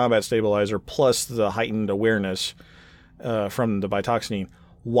effects of the combat stabilizer plus the heightened awareness from the bitoxanine.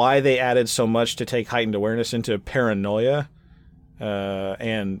 Why they added so much to take heightened awareness into paranoia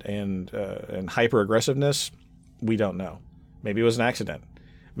and hyper aggressiveness, we don't know. Maybe it was an accident.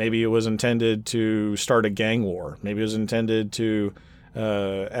 Maybe it was intended to start a gang war. Maybe it was intended to,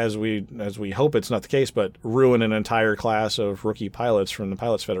 as we hope it's not the case, but ruin an entire class of rookie pilots from the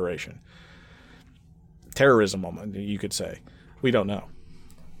Pilots Federation. Terrorism, you could say. We don't know.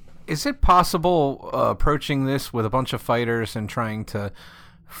 Is it possible approaching this with a bunch of fighters and trying to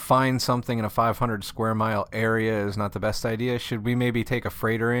find something in a 500 square mile area is not the best idea? Should we maybe take a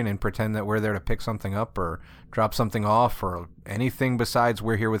freighter in and pretend that we're there to pick something up or drop something off, or anything besides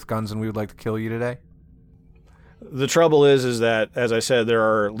we're here with guns and we would like to kill you today? The trouble is that, as I said, there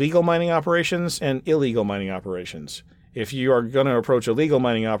are legal mining operations and illegal mining operations. If you are going to approach a legal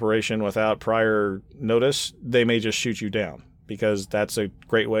mining operation without prior notice, they may just shoot you down, because that's a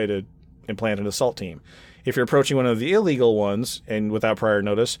great way to implant an assault team. If you're approaching one of the illegal ones and without prior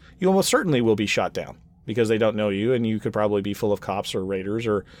notice, you almost certainly will be shot down, because they don't know you, and you could probably be full of cops or raiders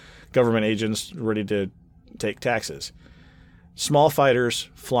or government agents ready to take taxes. Small fighters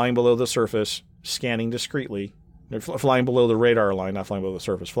flying below the surface, scanning discreetly. They're flying below the radar line, not flying below the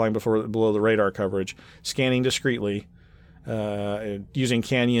surface, flying below the radar coverage, scanning discreetly, using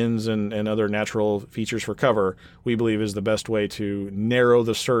canyons and other natural features for cover, we believe is the best way to narrow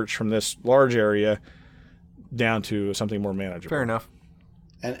the search from this large area down to something more manageable. Fair enough.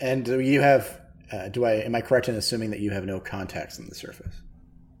 And do you have, am I correct in assuming that you have no contacts on the surface?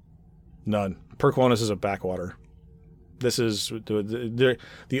 None. Perquonis is a backwater. This is the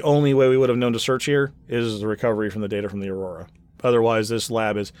only way we would have known to search here is the recovery from the data from the Aurora. Otherwise, this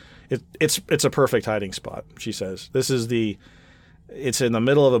lab it's a perfect hiding spot, she says. It's in the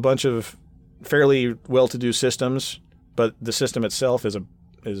middle of a bunch of fairly well-to-do systems, but the system itself is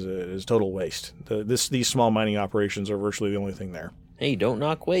total waste. These small mining operations are virtually the only thing there. Hey, don't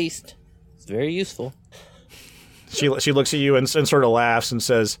knock waste. It's very useful. She looks at you and sort of laughs and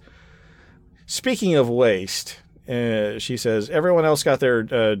says, "Speaking of waste," she says, "everyone else got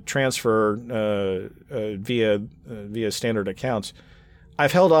their transfer via standard accounts.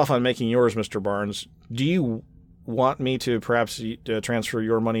 I've held off on making yours, Mr. Barnes. Do you want me to perhaps transfer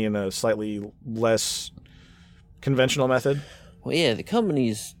your money in a slightly less conventional method?" Well, yeah, the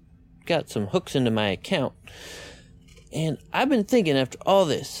company's got some hooks into my account. And I've been thinking, after all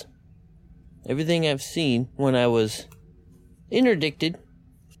this, everything I've seen when I was interdicted,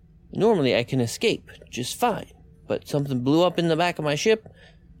 normally I can escape just fine. But something blew up in the back of my ship,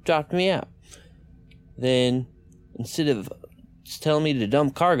 dropped me out. Then, instead of telling me to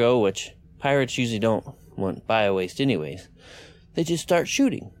dump cargo, which pirates usually don't want bio-waste anyways, they just start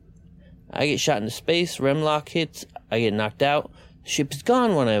shooting. I get shot into space, Remlock hits, I get knocked out, the ship is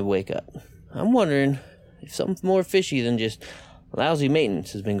gone when I wake up. I'm wondering if something more fishy than just lousy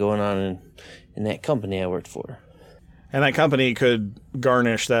maintenance has been going on in that company I worked for. And that company could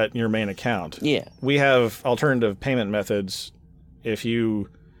garnish your main account. Yeah. We have alternative payment methods if you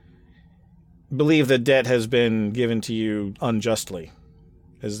believe that debt has been given to you unjustly.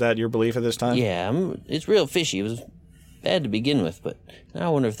 Is that your belief at this time? Yeah, it's real fishy. It was bad to begin with, but now I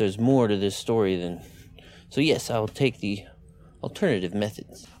wonder if there's more to this story than... So yes, I'll take the alternative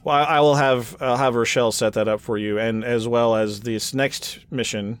methods. Well, I'll have Rochelle set that up for you, and as well as this next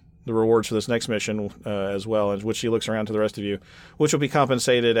mission, the rewards for this next mission as well, in which she looks around to the rest of you, which will be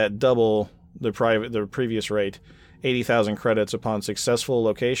compensated at double the previous rate, 80,000 credits upon successful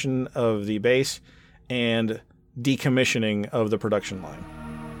location of the base and decommissioning of the production line.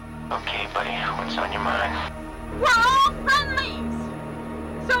 Okay, buddy, what's on your mind? We're all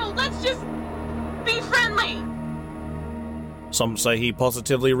friendlies! So let's just be friendly! Some say he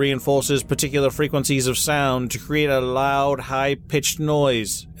positively reinforces particular frequencies of sound to create a loud, high-pitched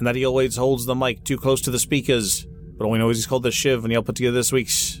noise, and that he always holds the mic too close to the speakers. But all we know is he's called the Shiv, and he'll put together this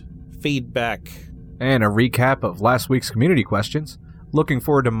week's feedback. And a recap of last week's community questions. Looking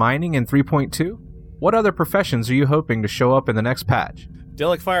forward to mining in 3.2? What other professions are you hoping to show up in the next patch?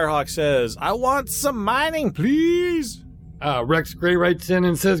 Delic Firehawk says, I want some mining, please! Rex Gray writes in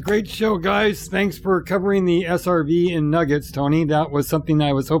and says, great show, guys. Thanks for covering the SRV in Nuggets, Tony. That was something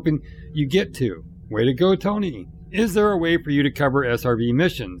I was hoping you get to. Way to go, Tony. Is there a way for you to cover SRV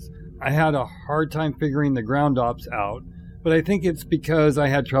missions? I had a hard time figuring the ground ops out, but I think it's because I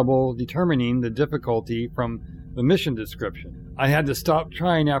had trouble determining the difficulty from the mission description. I had to stop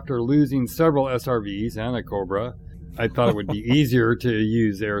trying after losing several SRVs and a Cobra. I thought it would be easier to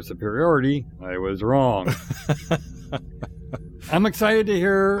use air superiority. I was wrong. I'm excited to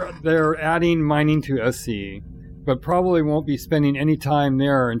hear they're adding mining to SC, but probably won't be spending any time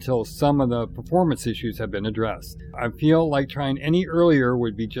there until some of the performance issues have been addressed. I feel like trying any earlier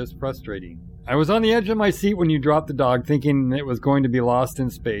would be just frustrating. I was on the edge of my seat when you dropped the dog, thinking it was going to be lost in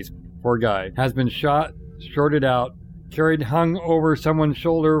space. Poor guy. Has been shot, shorted out, carried hung over someone's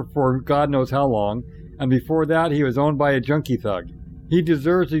shoulder for God knows how long, and before that he was owned by a junkie thug. He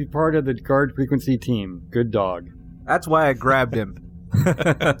deserves to be part of the guard frequency team. Good dog. That's why I grabbed him.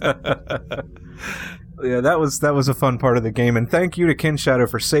 Yeah, that was a fun part of the game, and thank you to Kin Shadow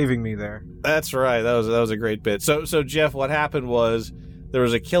for saving me there. That's right. That was a great bit. So Jeff, what happened was there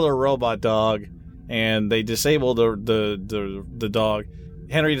was a killer robot dog, and they disabled the dog.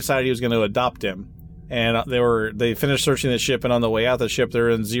 Henry decided he was going to adopt him, and they finished searching the ship, and on the way out the ship,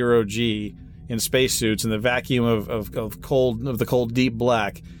 they're in 0G in spacesuits in the vacuum of the cold deep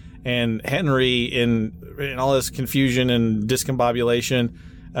black, and Henry in all this confusion and discombobulation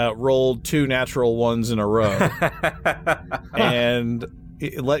rolled 2 natural ones in a row and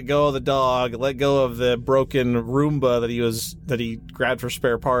let go of the dog, let go of the broken Roomba that he grabbed for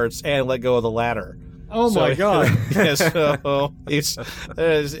spare parts, and let go of the ladder. Oh my God. Yeah, so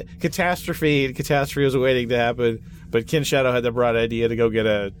there's catastrophe was waiting to happen, but Kin Shadow had the bright idea to go get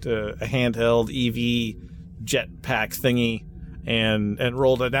a handheld EV jetpack thingy and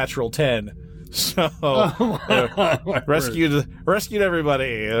rolled a natural 10. So rescued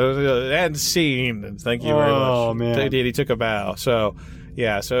everybody and scene. Thank you very much. Oh man, he took a bow. So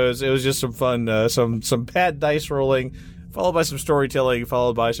yeah, so it was just some fun, some bad dice rolling, followed by some storytelling,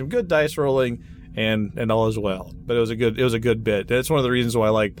 followed by some good dice rolling, and all as well. But it was a good bit. That's one of the reasons why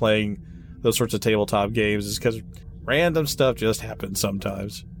I like playing those sorts of tabletop games, is because random stuff just happens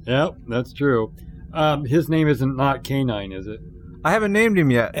sometimes. Yep, that's true. His name isn't not K9, is it? I haven't named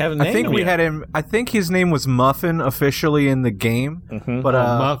him yet. I think we had him. I think his name was Muffin officially in the game. Mm-hmm. But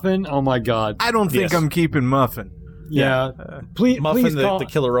Muffin? Oh my God! I don't think I'm keeping Muffin. Yeah, please, Muffin, please the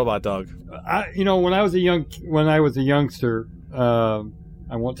killer robot dog. When I was a youngster,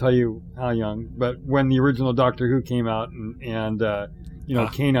 I won't tell you how young, but when the original Doctor Who came out and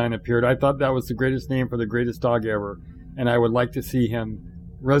K9 appeared, I thought that was the greatest name for the greatest dog ever, and I would like to see him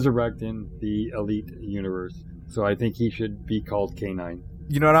resurrect in the Elite universe. So I think he should be called K9.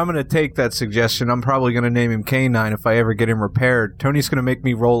 You know what? I'm going to take that suggestion. I'm probably going to name him K9 if I ever get him repaired. Tony's going to make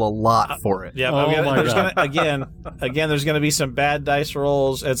me roll a lot for it. Yeah, there's going to be some bad dice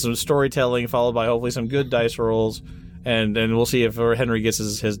rolls and some storytelling, followed by hopefully some good dice rolls, and we'll see if Henry gets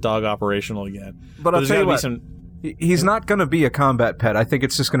his dog operational again. But I'll tell you what, he's not going to be a combat pet. I think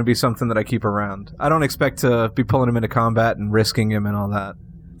it's just going to be something that I keep around. I don't expect to be pulling him into combat and risking him and all that.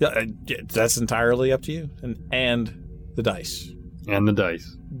 Yeah, that's entirely up to you, and the dice. And the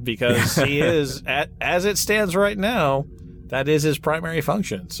dice. Because he is, as it stands right now, that is his primary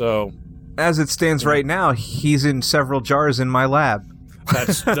function. So, as it stands right now, he's in several jars in my lab.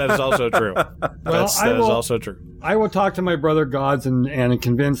 That is also true. That is also true. I will talk to my brother gods and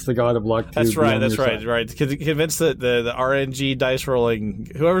convince the god of luck to That's right. Right. Convince the RNG dice rolling,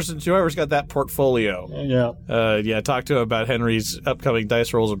 whoever's got that portfolio. Yeah. Talk to him about Henry's upcoming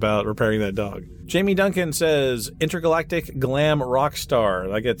dice rolls about repairing that dog. Jamie Duncan says intergalactic glam rock star.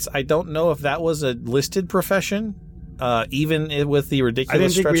 I don't know if that was a listed profession, even with the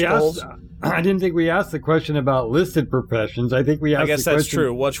ridiculous stretch goals. I didn't think we asked the question about listed professions. I think we asked. I guess that's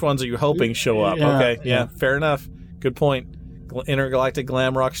true. Which ones are you hoping show up? Yeah, fair enough. Good point. Intergalactic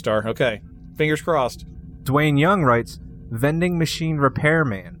glam rock star. Okay, fingers crossed. Dwayne Young writes, vending machine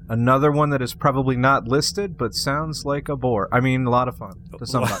repairman. Another one that is probably not listed, but sounds like a bore. I mean, a lot of fun to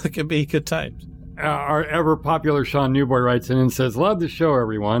somebody. It could be good times. Our ever popular Sean Newboy writes in and says, "Love the show,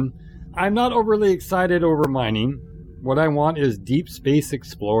 everyone. I'm not overly excited over mining. What I want is deep space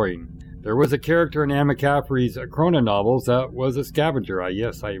exploring. There was a character in Anne McCaffrey's Chrono novels that was a scavenger. I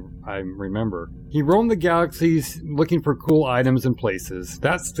remember. He roamed the galaxies looking for cool items and places.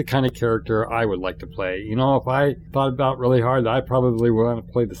 That's the kind of character I would like to play. You know, if I thought about really hard, I probably would want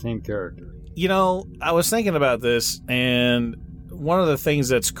to play the same character. You know, I was thinking about this, and one of the things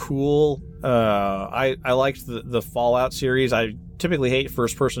that's cool, I liked the Fallout series. I typically hate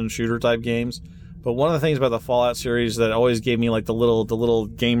first-person shooter type games, but one of the things about the Fallout series that always gave me like the little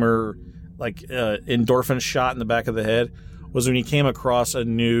gamer like endorphin shot in the back of the head was when you came across a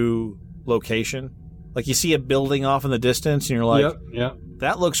new location. Like you see a building off in the distance, and you're like, yep.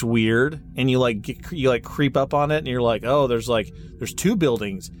 That looks weird, and you creep up on it, and you're like, oh, there's 2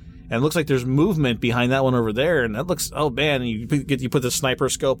 buildings. And it looks like there's movement behind that one over there, and that looks, oh man! And you put the sniper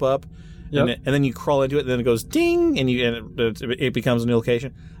scope up, and then you crawl into it, and then it goes ding, and it becomes a new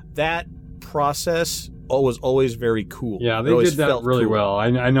location. That process was always very cool. Yeah, they did that really well. I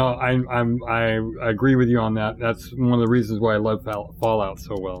know. I agree with you on that. That's one of the reasons why I love Fallout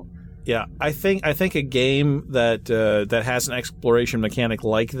so well. Yeah, I think a game that has an exploration mechanic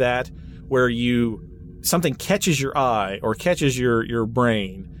like that, where something catches your eye or catches your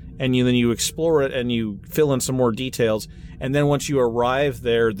brain. And then you explore it and you fill in some more details. And then once you arrive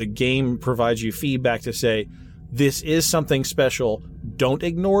there, the game provides you feedback to say, this is something special. Don't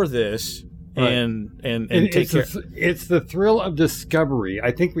ignore this. Right. And take care. It's the thrill of discovery. I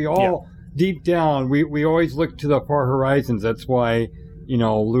think we all, deep down, we always look to the far horizons. That's why,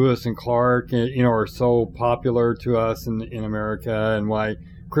 Lewis and Clark, are so popular to us in America, and why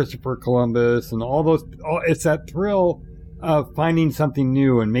Christopher Columbus and all those. It's that thrill of finding something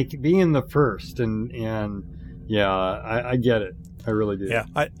new and being the first, and I get it. I really do. Yeah,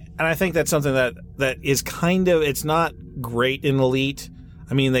 I think that's something that is kind of, it's not great in Elite.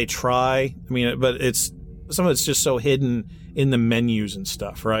 I mean, they try. I mean, but some of it's just so hidden in the menus and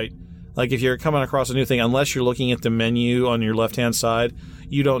stuff, right? Like if you're coming across a new thing, unless you're looking at the menu on your left-hand side,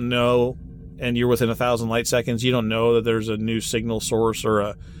 you don't know, and you're within 1,000 light seconds, you don't know that there's a new signal source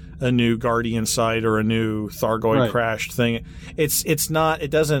or a new Guardian site or a new Thargoid crashed thing. It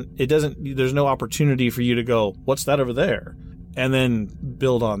doesn't, there's no opportunity for you to go, what's that over there? And then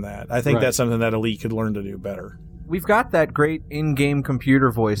build on that. I think that's something that Elite could learn to do better. We've got that great in-game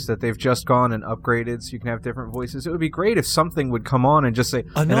computer voice that they've just gone and upgraded so you can have different voices. It would be great if something would come on and just say,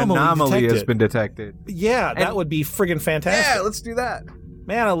 an anomaly has been detected. Yeah, that would be friggin' fantastic. Yeah, let's do that.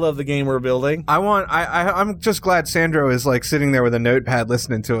 Man, I love the game we're building. I'm just glad Sandro is like sitting there with a notepad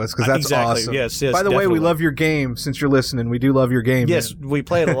listening to us, because that's awesome. Yes, by the way, we love your game. Since you're listening, we do love your game. Yes, man. We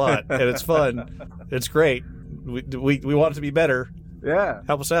play it a lot, and it's fun. It's great. We want it to be better. Yeah,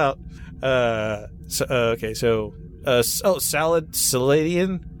 help us out. Saladian.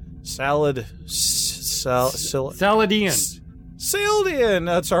 Saladian.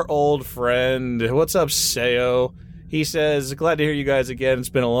 That's our old friend. What's up, Sayo? He says, glad to hear you guys again. It's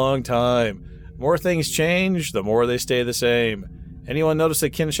been a long time. More things change, the more they stay the same. Anyone notice that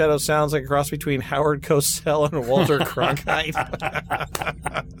Kin Shadow sounds like a cross between Howard Cosell and Walter Cronkite?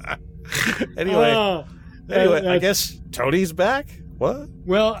 Anyway, I guess Tony's back? What?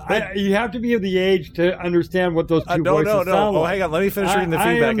 Well, you have to be of the age to understand what those two voices sound like. Oh, hang on. Let me finish reading the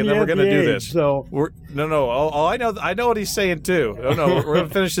feedback, and then we're going to do this. So I know what he's saying too. We're going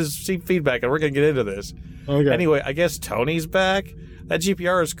to finish his feedback, and we're going to get into this. Okay. Anyway, I guess Tony's back. That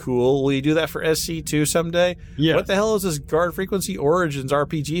GPR is cool. Will you do that for SC2 someday? Yeah. What the hell is this Guard Frequency Origins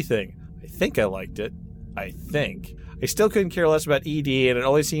RPG thing? I think I liked it. I still couldn't care less about ED, and it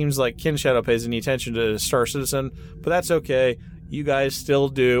always seems like Kin Shadow pays any attention to Star Citizen, but that's okay. You guys still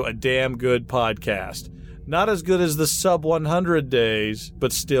do a damn good podcast. Not as good as the sub 100 days,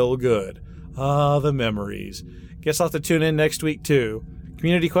 but still good. Ah, the memories. Guess I'll have to tune in next week, too.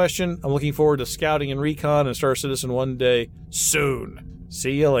 Community question, I'm looking forward to scouting and recon and Star Citizen one day soon.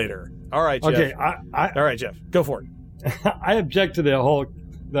 See you later. All right, Jeff. Okay, all right, Jeff. Go for it. I object to the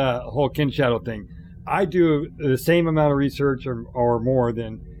whole Kin Shadow thing. I do the same amount of research or more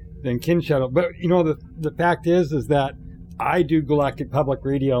than Kin Shadow. But, the fact is that I do Galactic Public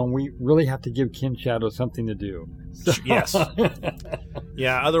Radio, and we really have to give Kin Shadow something to do. So. Yes.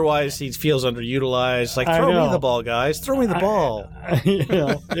 Yeah, otherwise he feels underutilized. Like, throw me the ball, guys. Throw me the ball.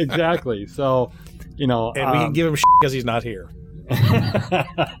 Exactly. So, And we can give him shit because he's not here.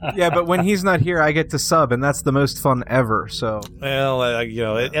 Yeah, but when he's not here, I get to sub, and that's the most fun ever. So, well,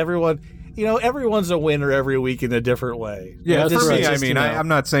 everyone's a winner every week in a different way. Yeah, for me, I'm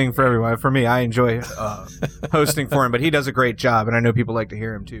not saying for everyone. For me, I enjoy hosting for him, but he does a great job, and I know people like to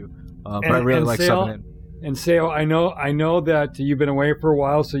hear him too. But I really like subbing in. And Seo, I know that you've been away for a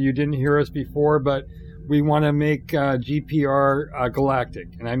while, so you didn't hear us before, but we want to make GPR galactic,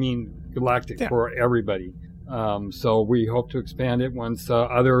 and I mean galactic for everybody. So we hope to expand it once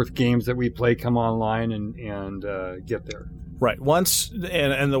other games that we play come online and get there. Right. Once,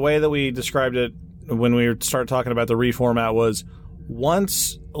 and the way that we described it when we started talking about the reformat was,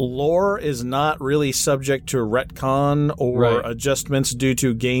 once lore is not really subject to retcon or adjustments due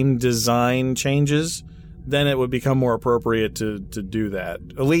to game design changes, then it would become more appropriate to do that.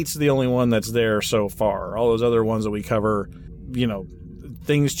 Elite's the only one that's there so far. All those other ones that we cover,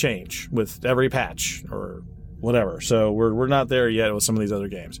 things change with every patch or whatever. So we're not there yet with some of these other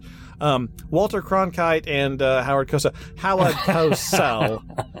games. Walter Cronkite and Howard Cosell. Howard Cosell.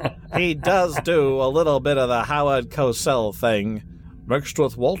 He does do a little bit of the Howard Cosell thing mixed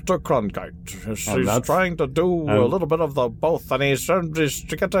with Walter Cronkite. He's trying to do a little bit of the both, and he's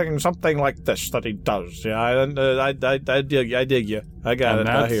getting something like this that he does. Yeah, I dig you. I got it.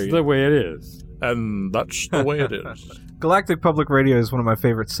 I hear you. That's the way it is. And that's the way it is. Galactic Public Radio is one of my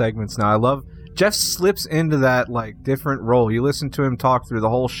favorite segments now. I love Jeff slips into that different role. You listen to him talk through the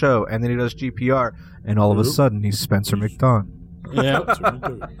whole show, and then he does GPR, and all of a sudden he's Spencer McDonald. Yeah,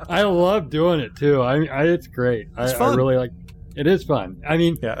 I love doing it too. It's great. It's fun. I really like. It is fun. I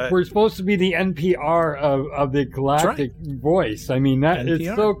mean, we're supposed to be the NPR of the Galactic voice. I mean, that is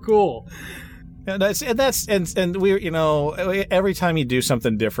so cool. And we, every time you do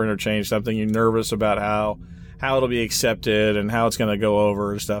something different or change something, you're nervous about how it'll be accepted and how it's going to go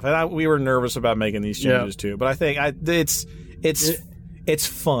over and stuff. And we were nervous about making these changes too. But I think it's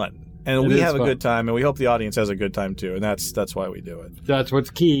fun. And we have a good time, and we hope the audience has a good time too. And that's why we do it. That's what's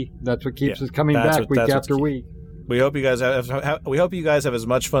key. That's what keeps us coming back week after week. We hope you guys have as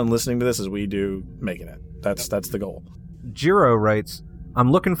much fun listening to this as we do making it. That's the goal. Jiro writes,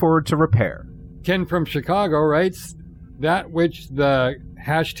 "I'm looking forward to Repair." Ken from Chicago writes, "That which the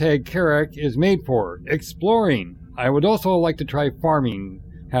hashtag Carrack is made for, exploring. I would also like to try farming.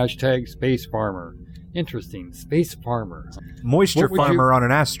 Hashtag Space Farmer." Interesting. Space Farmer. Moisture farmer on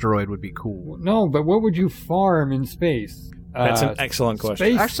an asteroid would be cool. No, but what would you farm in space? That's an excellent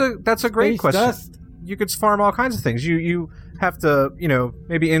question. Actually, that's a great question. Dust? You could farm all kinds of things. You have to,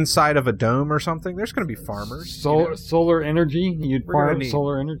 maybe inside of a dome or something. There's going to be farmers. Solar energy? You'd farm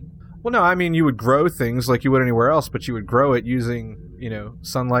solar energy? Well, no, I mean, you would grow things like you would anywhere else, but you would grow it using,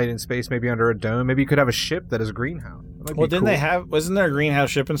 sunlight in space, maybe under a dome. Maybe you could have a ship that is a greenhouse. Wasn't there a greenhouse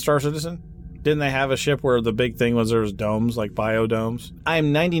ship in Star Citizen? Didn't they have a ship where the big thing was there was domes, like biodomes?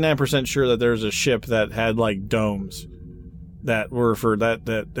 I'm 99% sure that there's a ship that had, domes that were for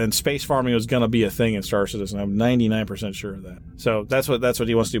that and space farming was going to be a thing in Star Citizen. I'm 99% sure of that. So that's what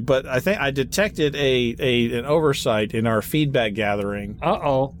he wants to do. But I think I detected an oversight in our feedback gathering.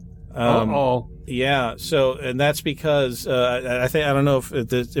 Yeah. So, and that's because I don't know if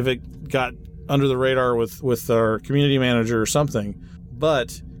it got under the radar with our community manager or something,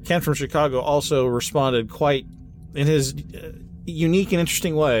 but Ken from Chicago also responded quite in his unique and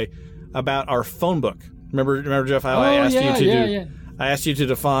interesting way about our phone book. Remember, Jeff, how I asked I asked you to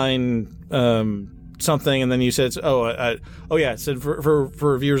define something, and then you said, it said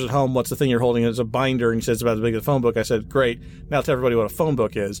for viewers at home, what's the thing you're holding? It's a binder, and you said it's about as big as a phone book. I said, great. Now tell everybody what a phone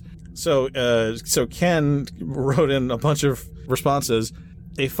book is. So Ken wrote in a bunch of responses.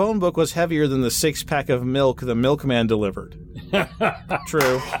 A phone book was heavier than the 6-pack of milk the milkman delivered.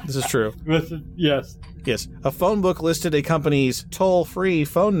 True. This is true. Yes. Yes. A phone book listed a company's toll-free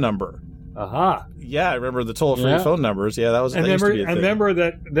phone number. Aha. Yeah, I remember the toll-free phone numbers. Yeah, that used to be a thing. I remember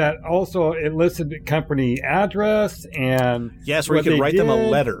that also it listed the company address and yes, where you could write them a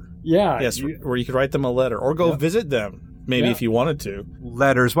letter. Yeah. Yes, where you could write them a letter or go visit them. Maybe if you wanted to.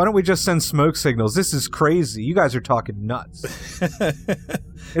 Letters. Why don't we just send smoke signals? This is crazy. You guys are talking nuts.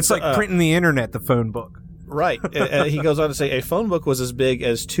 It's like printing the internet, the phone book. Right. He goes on to say a phone book was as big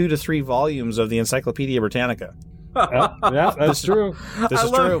as 2 to 3 volumes of the Encyclopedia Britannica. Yeah, that's true. I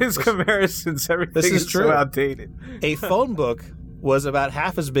love his comparisons. Everything is true. So outdated. A phone book was about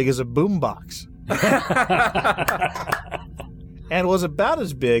half as big as a boombox. And was about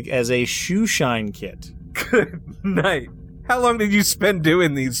as big as a shoe shine kit. Good night. How long did you spend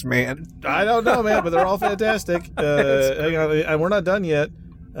doing these, man? I don't know, man, but they're all fantastic. Hang on, we're not done yet.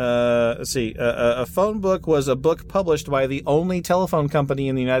 Let's see. A phone book was a book published by the only telephone company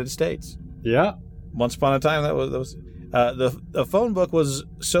in the United States. Yeah. Once upon a time, that was the phone book was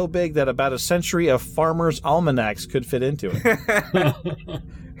so big that about a century of farmers' almanacs could fit into it.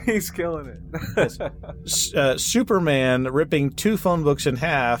 He's killing it. Superman ripping 2 phone books in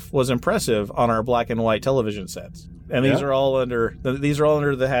half was impressive on our black and white television sets. And these are all under the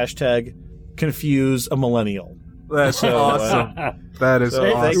hashtag confuse a millennial. That's awesome. That is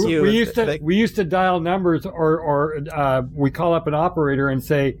awesome. Thank you. We used to dial numbers, or we call up an operator and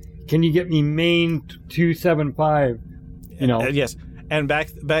say, "Can you get me Maine 275?" You know. Yes. And back,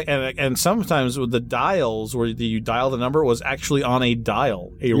 and sometimes with the dials where you dial the number was actually on a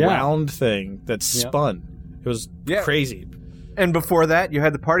dial, a round thing that spun. It was crazy. And before that, you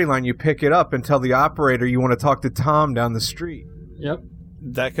had the party line. You pick it up and tell the operator you want to talk to Tom down the street. Yep.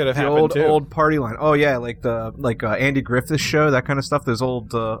 That could have happened too. Old party line. Oh yeah, like Andy Griffith's show, that kind of stuff. Those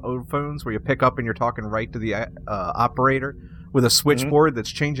old phones where you pick up and you're talking right to the operator with a switchboard that's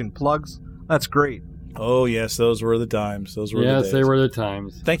changing plugs. That's great. Oh yes, those were the times. Those were the days. Yes, they were the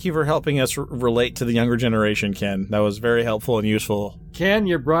times. Thank you for helping us relate to the younger generation, Ken. That was very helpful and useful. Ken,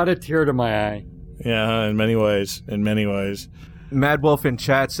 you brought a tear to my eye. Yeah, in many ways. In many ways. Mad Wolf in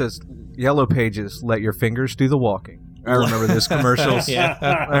chat says, "Yellow Pages, let your fingers do the walking." I remember this commercials. Yeah.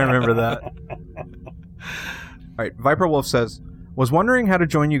 I remember that. All right, Viper Wolf says, "Was wondering how to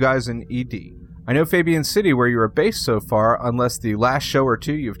join you guys in ED. I know Fabian City where you are based so far, unless the last show or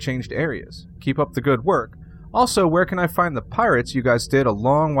two you've changed areas. Keep up the good work. Also, where can I find the pirates you guys did a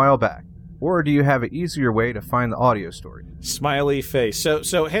long while back? Or do you have an easier way to find the audio story?" Smiley face.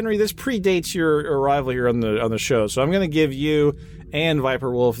 So Henry, this predates your arrival here on the show. So I'm going to give you and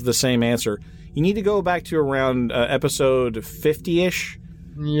Viper Wolf the same answer. You need to go back to around episode 50-ish.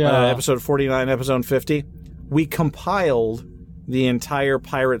 Yeah. Episode 49, episode 50. We compiled the entire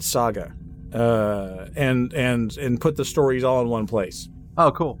pirate saga and put the stories all in one place.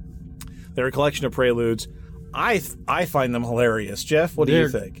 Oh, cool. They're a collection of preludes. I find them hilarious. Jeff, what do you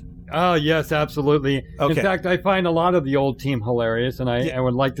think? Oh, yes, absolutely. Okay. In fact, I find a lot of the old team hilarious, and I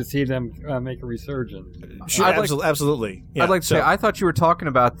would like to see them make a resurgence. Sure, absolutely. Yeah, I'd like to say, I thought you were talking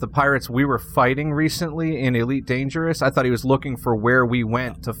about the pirates we were fighting recently in Elite Dangerous. I thought he was looking for where we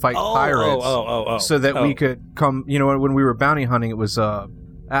went to fight pirates so that we could come, when we were bounty hunting, it was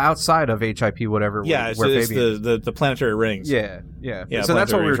outside of HIP, whatever. Yeah, where it's the planetary rings. Yeah. So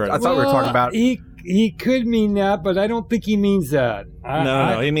that's what I thought we were talking about. He could mean that, but I don't think he means that.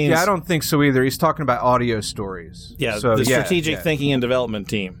 No, he means... Yeah, I don't think so either. He's talking about audio stories. Yeah, so, the strategic thinking and development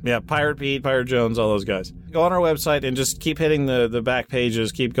team. Yeah, Pirate Pete, Pirate Jones, all those guys. Go on our website and just keep hitting the back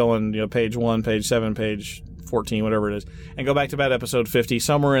pages. Keep going, page 1, page 7, page 14, whatever it is. And go back to about episode 50.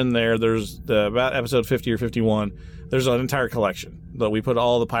 Somewhere in there, there's about episode 50 or 51. There's an entire collection. But we put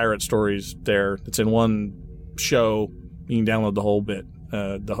all the pirate stories there. It's in one show. You can download the whole bit.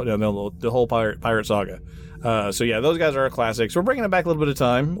 The whole pirate saga. So yeah, those guys are our classics. We're bringing it back a little bit at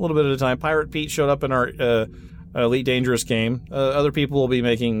a time. Pirate Pete showed up in our Elite Dangerous game. Other people will be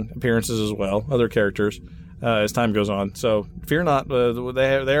making appearances as well, other characters, as time goes on. So fear not,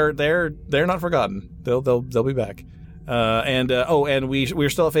 they're not forgotten. They'll be back. And we're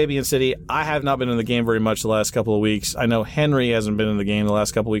still at Fabian City. I have not been in the game very much the last couple of weeks. I know Henry hasn't been in the game the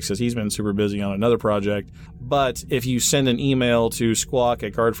last couple of weeks because he's been super busy on another project. But if you send an email to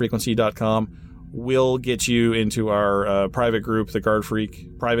squawk@guardfrequency.com, we'll get you into our private group, the Guard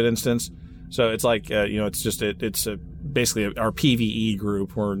Freak private instance. So it's like, it's basically our PvE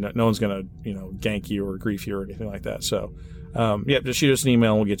group where no one's going to, gank you or grief you or anything like that. So, just shoot us an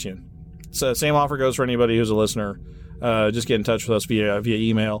email and we'll get you in. So same offer goes for anybody who's a listener. Just get in touch with us via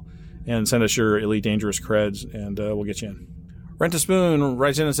email and send us your Elite Dangerous creds, and we'll get you in. Rent a Spoon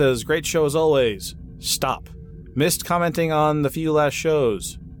writes in and says, "Great show as always. Stop. Missed commenting on the few last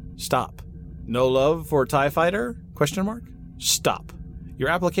shows. Stop. No love for TIE Fighter? ? Stop. Your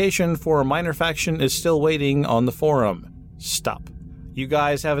application for a minor faction is still waiting on the forum. Stop. You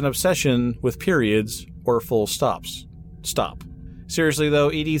guys have an obsession with periods or full stops. Stop. Seriously, though,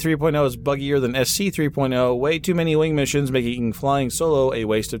 ED 3.0 is buggier than SC 3.0. Way too many wing missions, making flying solo a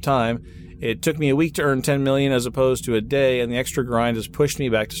waste of time. It took me a week to earn 10 million as opposed to a day, and the extra grind has pushed me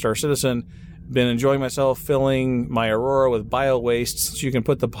back to Star Citizen. Been enjoying myself filling my Aurora with bio waste since you can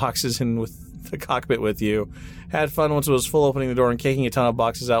put the boxes in with the cockpit with you. Had fun once it was full, opening the door and kicking a ton of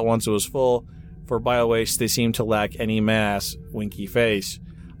boxes out once it was full. For bio waste, they seem to lack any mass. Winky face.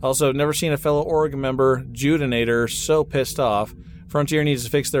 Also, never seen a fellow Org member, Judinator, so pissed off. Frontier needs to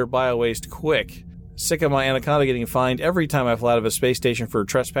fix their bio-waste quick. Sick of my Anaconda getting fined every time I fly out of a space station for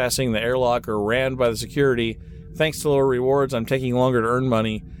trespassing the airlock or rammed by the security. Thanks to lower rewards, I'm taking longer to earn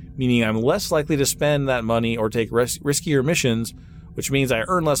money, meaning I'm less likely to spend that money or take riskier missions, which means I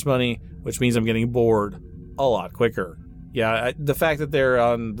earn less money, which means I'm getting bored a lot quicker. Yeah, the fact that they're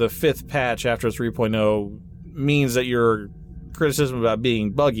on the 5th patch after 3.0 means that your criticism about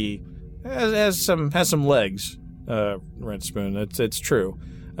being buggy has some legs. Rent Spoon. It's true.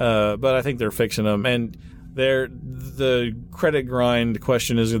 But I think they're fixing them. And the credit grind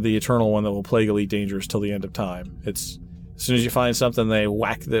question is the eternal one that will plague Elite Dangerous till the end of time. It's as soon as you find something, they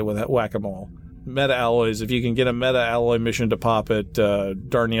whack them all. Meta alloys. If you can get a meta alloy mission to pop at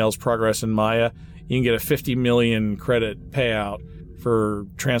Darnielle's Progress in Maya, you can get a 50 million credit payout for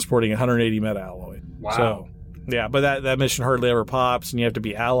transporting 180 meta alloy. Wow. So, yeah, but that mission hardly ever pops, and you have to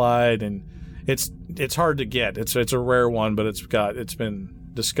be allied, and it's hard to get. It's a rare one, but it's been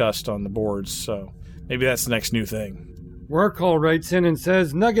discussed on the boards, so maybe that's the next new thing. Warcall writes in and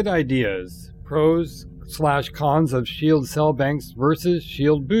says, Nugget ideas. Pros/cons of shield cell banks versus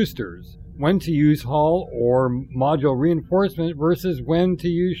shield boosters. When to use hull or module reinforcement versus when to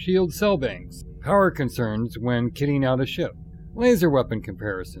use shield cell banks. Power concerns when kitting out a ship. Laser weapon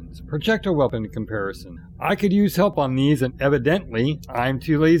comparisons. Projectile weapon comparison. I could use help on these, and evidently, I'm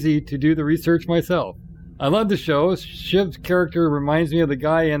too lazy to do the research myself. I love the show. Shiv's character reminds me of the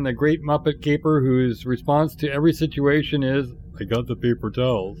guy in The Great Muppet Caper whose response to every situation is, I got the paper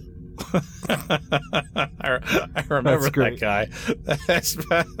towels. I remember that guy.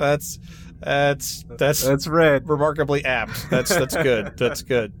 That's red. Remarkably apt. That's good. That's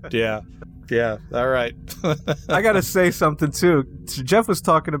good. Yeah. All right. I gotta say something too. Jeff was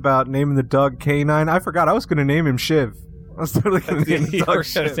talking about naming the dog K9. I forgot. I was going to name him Shiv. I was totally going to name the dog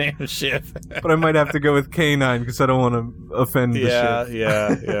Shiv. But I might have to go with K9 because I don't want to offend the Shiv.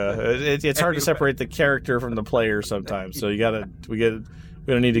 Yeah. It's hard to separate the character from the player sometimes. So we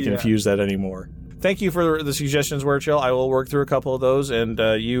don't need to confuse that anymore. Thank you for the suggestions, Wordchill. I will work through a couple of those, and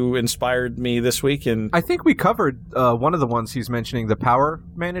you inspired me this week. And I think we covered one of the ones he's mentioning, the power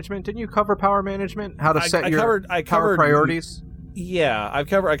management. Didn't you cover power management? How to set your power priorities? Yeah, I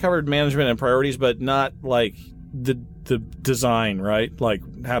covered management and priorities, but not like the design, right? Like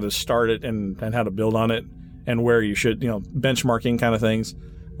how to start it and how to build on it, and where you should, benchmarking kind of things.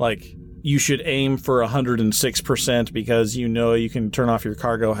 Like, you should aim for 106% because you can turn off your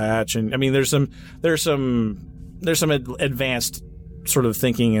cargo hatch, and I mean there's some advanced sort of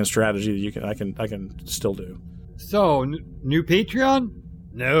thinking and strategy that I can still do. So, new Patreon?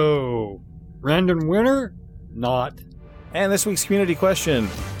 No. Random winner? Not. And this week's community question: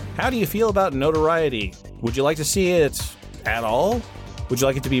 how do you feel about notoriety? Would you like to see it at all? Would you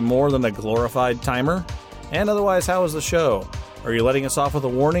like it to be more than a glorified timer? And otherwise, how was the show? Are you letting us off with a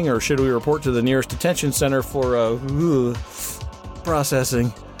warning, or should we report to the nearest detention center for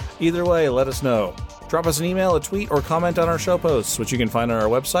processing? Either way, let us know. Drop us an email, a tweet, or comment on our show posts, which you can find on our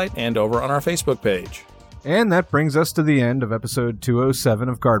website and over on our Facebook page. And that brings us to the end of episode 207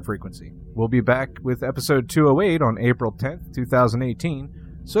 of Guard Frequency. We'll be back with episode 208 on April 10th,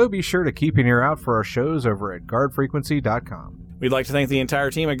 2018, so be sure to keep an ear out for our shows over at guardfrequency.com. We'd like to thank the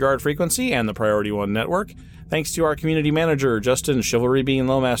entire team at Guard Frequency and the Priority One Network. Thanks to our community manager, Justin Chivalry Bean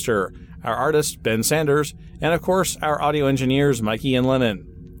Lowmaster, our artist, Ben Sanders, and of course, our audio engineers, Mikey and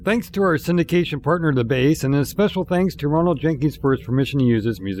Lennon. Thanks to our syndication partner, The Base, and a special thanks to Ronald Jenkins for his permission to use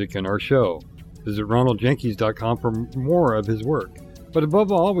his music in our show. Visit ronaldjenkins.com for more of his work. But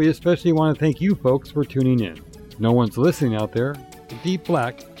above all, we especially want to thank you folks for tuning in. If no one's listening out there, the Deep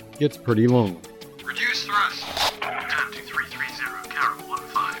Black gets pretty lonely. Reduce thrust. Turn to 330, Carol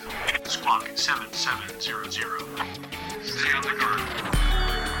 15. Squawk 7700. Stay on the guard.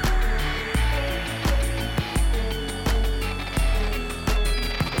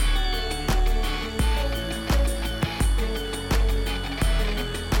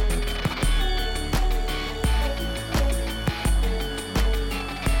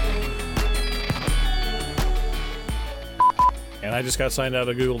 And I just got signed out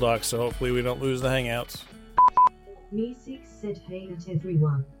of Google Docs, so hopefully we don't lose the Hangouts. Me6 said hey at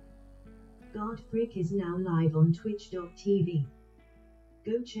everyone. Guard Freak is now live on twitch.tv.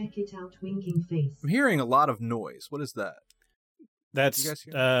 Go check it out, winking face. I'm hearing a lot of noise. What is that? That's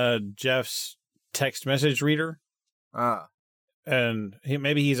Jeff's text message reader. And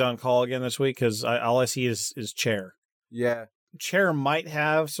maybe he's on call again this week, because all I see is Chair. Yeah. Chair might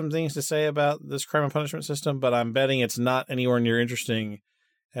have some things to say about this crime and punishment system, but I'm betting it's not anywhere near interesting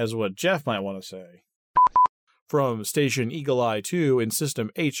as what Jeff might want to say. From Station Eagle Eye 2 in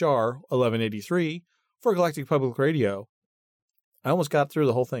System HR 1183 for Galactic Public Radio, I almost got through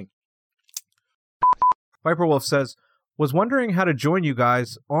the whole thing. Viper Wolf says, was wondering how to join you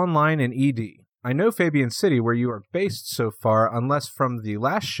guys online in ED. I know Fabian City, where you are based so far, unless from the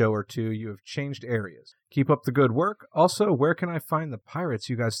last show or two you have changed areas. Keep up the good work. Also, where can I find the pirates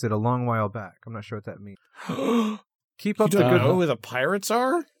you guys did a long while back? I'm not sure what that means. Keep up the good work. You know who the pirates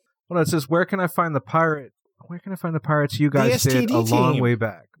are? Well, it says, where can I find the pirates you guys did a long way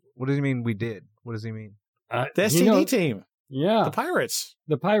back? What does he mean we did? What does he mean? The STD team. Yeah. The pirates.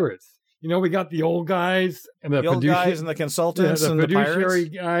 The pirates. You know, we got the old guys and the old guys and the consultants and the fiduciary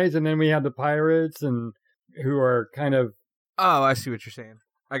pirates. guys, and then we have the pirates and who are kind of. Oh, I see what you're saying.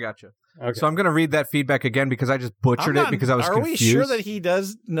 I got you. Okay. So I'm going to read that feedback again because I just butchered it because I was confused. Are we sure that he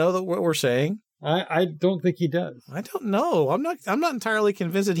does know what we're saying? I don't think he does. I don't know. I'm not entirely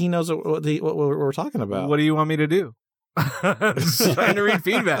convinced that he knows what we're talking about. What do you want me to do? Just trying to read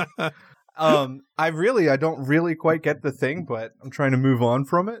feedback. I don't really quite get the thing, but I'm trying to move on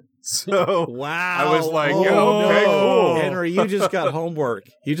from it. So wow, I was like, okay, cool. Henry, you just got homework.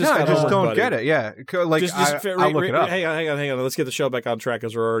 I just don't get it. Yeah, like I'll look it up. Hang on. Let's get the show back on track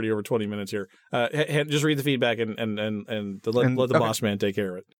because we're already over 20 minutes here. Just read the feedback and let the boss man take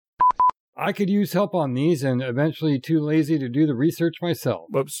care of it. I could use help on these and eventually too lazy to do the research myself.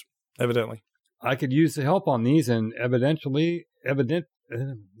 Whoops. Evidently. I could use the help on these and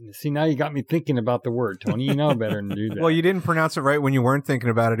see, now you got me thinking about the word, Tony. You know better than to do that. Well, you didn't pronounce it right when you weren't thinking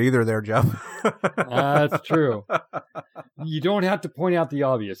about it either there, Jeff. That's true. You don't have to point out the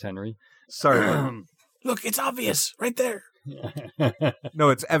obvious, Henry. Sorry. Look, it's obvious right there. No,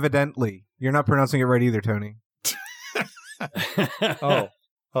 it's evidently. You're not pronouncing it right either, Tony.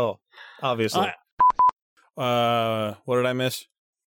 Oh, obviously. What did I miss?